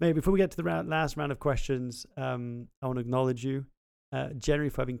 Maybe before we get to the last round of questions, I want to acknowledge you. generally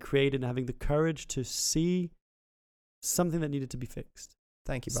for having created and having the courage to see something that needed to be fixed.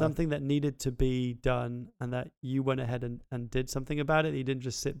 Thank you, bro. Something that needed to be done, and that you went ahead and did something about it. You didn't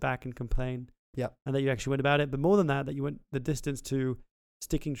just sit back and complain. Yeah. And that you actually went about it. But more than that, that you went the distance to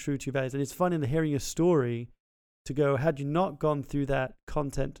sticking true to your values. And it's fun in hearing your story to go, had you not gone through that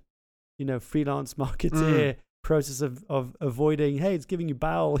content, freelance marketeer process of avoiding, hey, it's giving you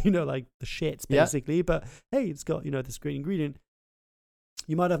bowel, like the shits basically, but hey, it's got, this great ingredient.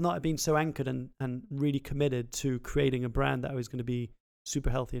 You might have not been so anchored and really committed to creating a brand that was going to be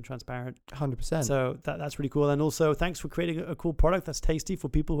super healthy and transparent. 100%. So that's really cool. And also thanks for creating a cool product that's tasty for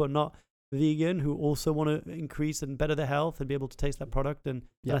people who are not vegan, who also want to increase and better their health and be able to taste that product. And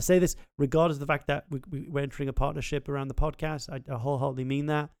I say this regardless of the fact that we're entering a partnership around the podcast. I wholeheartedly mean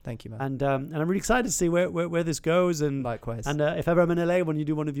that. Thank you, man. And I'm really excited to see where this goes. And likewise. And if ever I'm in LA, when you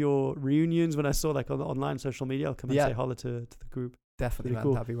do one of your reunions, when I saw like on online social media, I'll come and say holla to the group. Definitely, man.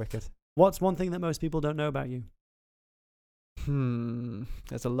 Cool. That'd be wicked. What's one thing that most people don't know about you?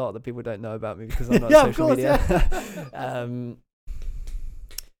 There's a lot that people don't know about me because I'm not on social media.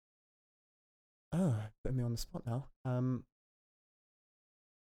 Putting me on the spot now. I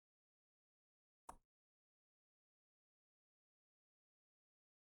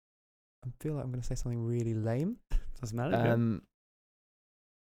feel like I'm going to say something really lame. Doesn't matter.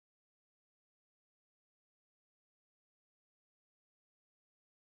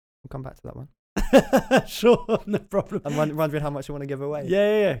 We'll come back to that one. Sure, no problem. I'm wondering how much you want to give away.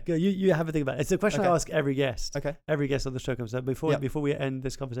 Yeah. You have a think about it. It's a question I ask every guest. Okay. Every guest on the show comes up. Before we end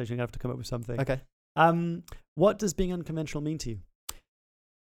this conversation, you have to come up with something. Okay. What does being unconventional mean to you?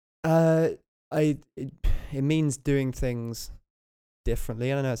 It means doing things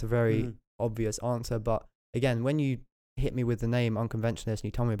differently. I know it's a very obvious answer, but again, when you hit me with the name Unconventionalist and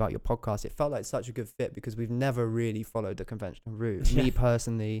you told me about your podcast, it felt like such a good fit because we've never really followed the conventional route. Me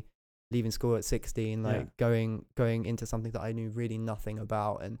personally, leaving school at 16, going into something that I knew really nothing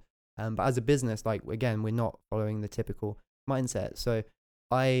about, and but as a business, like again, we're not following the typical mindset. So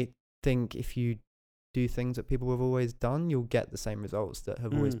I think if you do things that people have always done, you'll get the same results that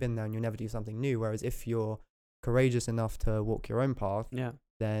have always been there, and you'll never do something new. Whereas if you're courageous enough to walk your own path,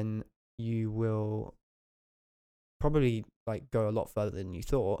 then you will probably like go a lot further than you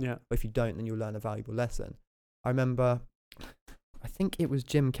thought. But if you don't, then you'll learn a valuable lesson. I remember, I think it was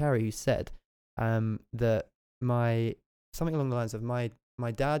Jim Carrey who said that something along the lines of my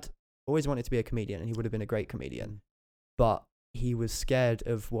dad always wanted to be a comedian, and he would have been a great comedian, but he was scared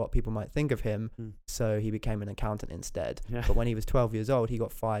of what people might think of him, so he became an accountant instead. But when he was 12 years old, he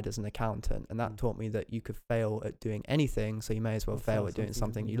got fired as an accountant, and that taught me that you could fail at doing anything, so you may as well fail at doing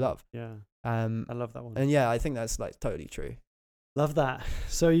something you love. I love that one. And I think that's like totally true. Love that.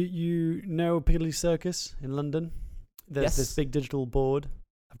 So you know Piccadilly Circus in London? There's this big digital board.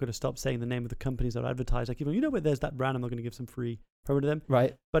 I've got to stop saying the name of the companies that advertise. I keep going, where there's that brand, I'm not going to give some free promo to them.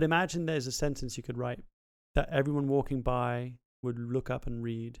 Right. But imagine there's a sentence you could write that everyone walking by would look up and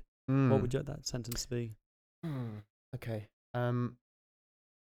read. What would that sentence be? Okay. I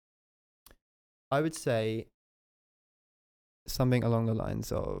would say something along the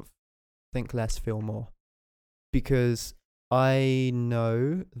lines of think less, feel more. Because I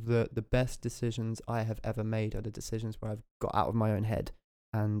know that the best decisions I have ever made are the decisions where I've got out of my own head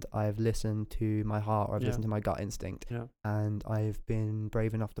and I've listened to my heart, or I've listened to my gut instinct, and I've been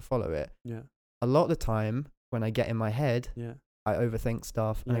brave enough to follow it. A lot of the time when I get in my head, I overthink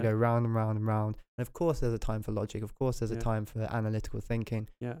stuff and I go round and round and round. And of course there's a time for logic. Of course there's a time for analytical thinking.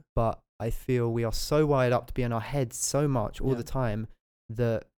 But I feel we are so wired up to be in our heads so much all the time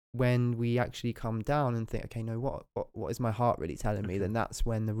that when we actually come down and think, okay, no, what is my heart really telling me? Then that's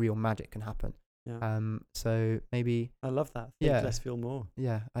when the real magic can happen. So maybe I love that. Think less, feel more.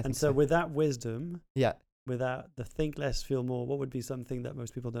 I think so. With that wisdom, without the think less, feel more, what would be something that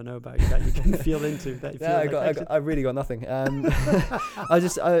most people don't know about you that you can feel into? That you feel I really got nothing. I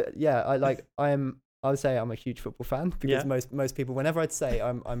would say I'm a huge football fan because most people, whenever I'd say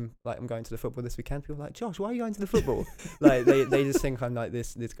I'm going to the football this weekend, people are like, Josh, why are you going to the football? Like they just think I'm like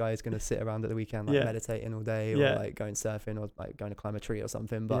this guy is going to sit around at the weekend meditating all day, or like going surfing, or like going to climb a tree or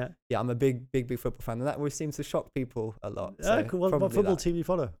something. But I'm a big football fan, and that always seems to shock people a lot. So cool. What football team do you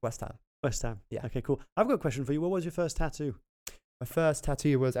follow? West Ham. West Ham. Yeah. Okay, cool. I've got a question for you. What was your first tattoo? My first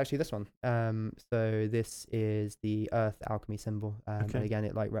tattoo was actually this one. So this is the Earth Alchemy symbol. And again,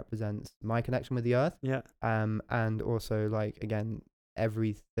 it like represents my connection with the Earth. And also like, again,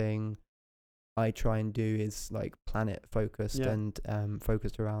 everything I try and do is like planet focused and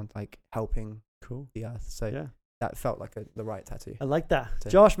focused around like helping the Earth. So that felt like the right tattoo. I like that.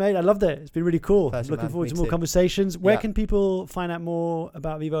 Josh, mate, I loved it. It's been really cool. Looking forward to more conversations. Where can people find out more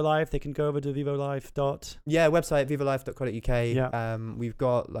about Vivo Life? They can go over to vivolife. Yeah, website vivolife.co.uk. Yeah. We've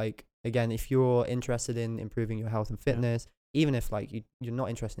got again, if you're interested in improving your health and fitness, even if you're not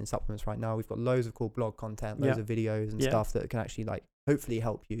interested in supplements right now, we've got loads of cool blog content, loads of videos and stuff that can actually hopefully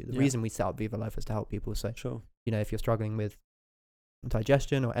help you. The reason we set up Vivo Life is to help people. So if you're struggling with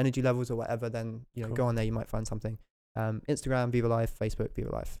digestion or energy levels or whatever, then go on there, you might find something. Instagram Vivo Life, Facebook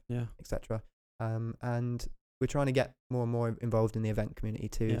Vivo Life, etc. And we're trying to get more and more involved in the event community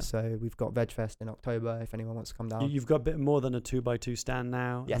too. So we've got VegFest in October if anyone wants to come down. You've got a bit more than a 2x2 stand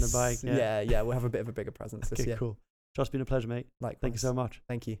now and a bike. Yeah, we'll have a bit of a bigger presence this year. Cool. Josh, it's been a pleasure, mate. Likewise. Thank you so much.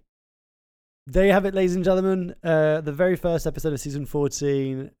 Thank you. There you have it, ladies and gentlemen. The very first episode of season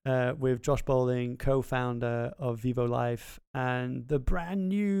 14 with Josh Balding, co-founder of Vivo Life, and the brand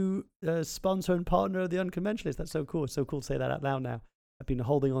new sponsor and partner of The Unconventionalist. That's so cool. It's so cool to say that out loud now. I've been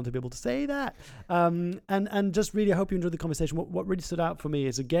holding on to be able to say that. And just really, I hope you enjoyed the conversation. What really stood out for me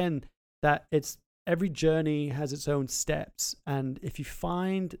is, again, that every journey has its own steps. And if you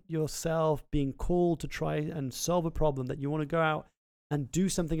find yourself being called to try and solve a problem, that you want to go out and do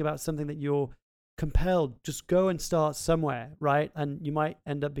something about something that you're compelled, just go and start somewhere, right? And you might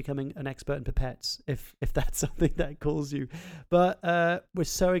end up becoming an expert in pipettes if that's something that calls you. But we're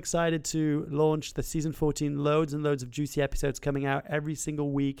so excited to launch the season 14, loads and loads of juicy episodes coming out every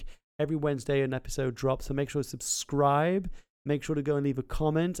single week. Every Wednesday an episode drops, so make sure to subscribe. Make sure to go and leave a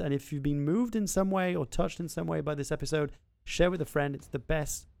comment. And if you've been moved in some way or touched in some way by this episode, share with a friend. It's the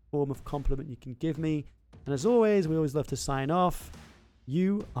best form of compliment you can give me. And as always, we always love to sign off.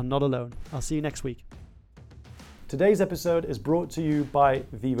 You are not alone. I'll see you next week. Today's episode is brought to you by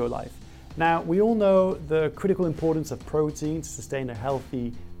Vivo Life. Now, we all know the critical importance of protein to sustain a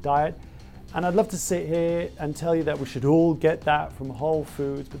healthy diet. And I'd love to sit here and tell you that we should all get that from whole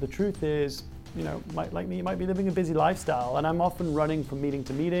foods. But the truth is, like me, you might be living a busy lifestyle. And I'm often running from meeting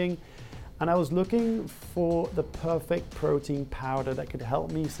to meeting. And I was looking for the perfect protein powder that could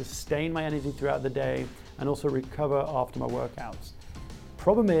help me sustain my energy throughout the day and also recover after my workouts.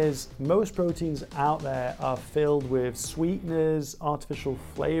 Problem is, most proteins out there are filled with sweeteners, artificial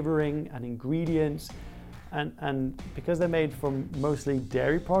flavoring and ingredients, and because they're made from mostly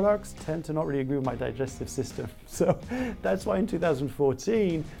dairy products, tend to not really agree with my digestive system. So that's why in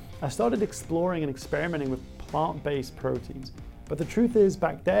 2014, I started exploring and experimenting with plant-based proteins. But the truth is,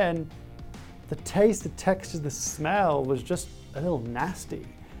 back then, the taste, the texture, the smell was just a little nasty.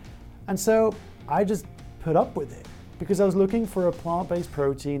 And so I just put up with it, because I was looking for a plant-based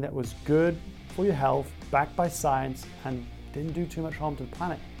protein that was good for your health, backed by science, and didn't do too much harm to the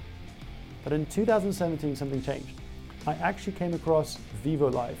planet. But in 2017, something changed. I actually came across Vivo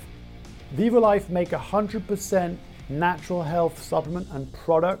Life. Vivo Life make 100% natural health supplement and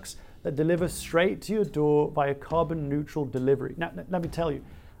products that deliver straight to your door via carbon neutral delivery. Now, let me tell you,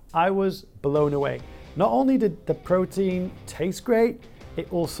 I was blown away. Not only did the protein taste great,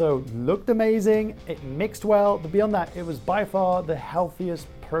 it also looked amazing, it mixed well, but beyond that, it was by far the healthiest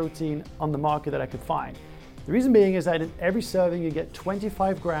protein on the market that I could find. The reason being is that in every serving you get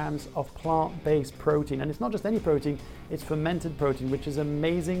 25 grams of plant-based protein, and it's not just any protein, it's fermented protein, which is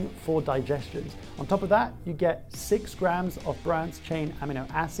amazing for digestion. On top of that, you get 6 grams of branched-chain amino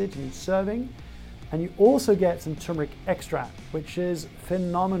acids in each serving, and you also get some turmeric extract, which is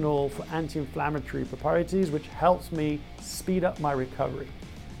phenomenal for anti-inflammatory properties, which helps me speed up my recovery.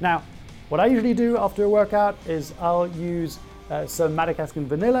 Now, what I usually do after a workout is I'll use some Madagascan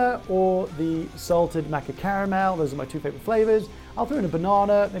vanilla or the salted maca caramel. Those are my 2 favorite flavors. I'll throw in a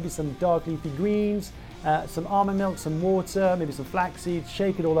banana, maybe some dark leafy greens, some almond milk, some water, maybe some flax seeds,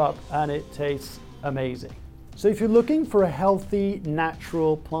 shake it all up, and it tastes amazing. So if you're looking for a healthy,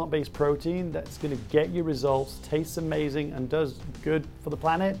 natural, plant-based protein that's going to get you results, tastes amazing, and does good for the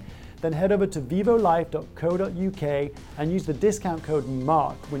planet, then head over to vivolife.co.uk and use the discount code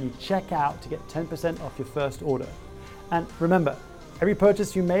MARK when you check out to get 10% off your first order. And remember, every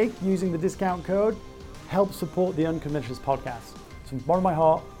purchase you make using the discount code helps support the Unconventionalist podcast. So from the bottom of my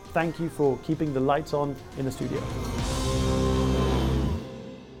heart, thank you for keeping the lights on in the studio.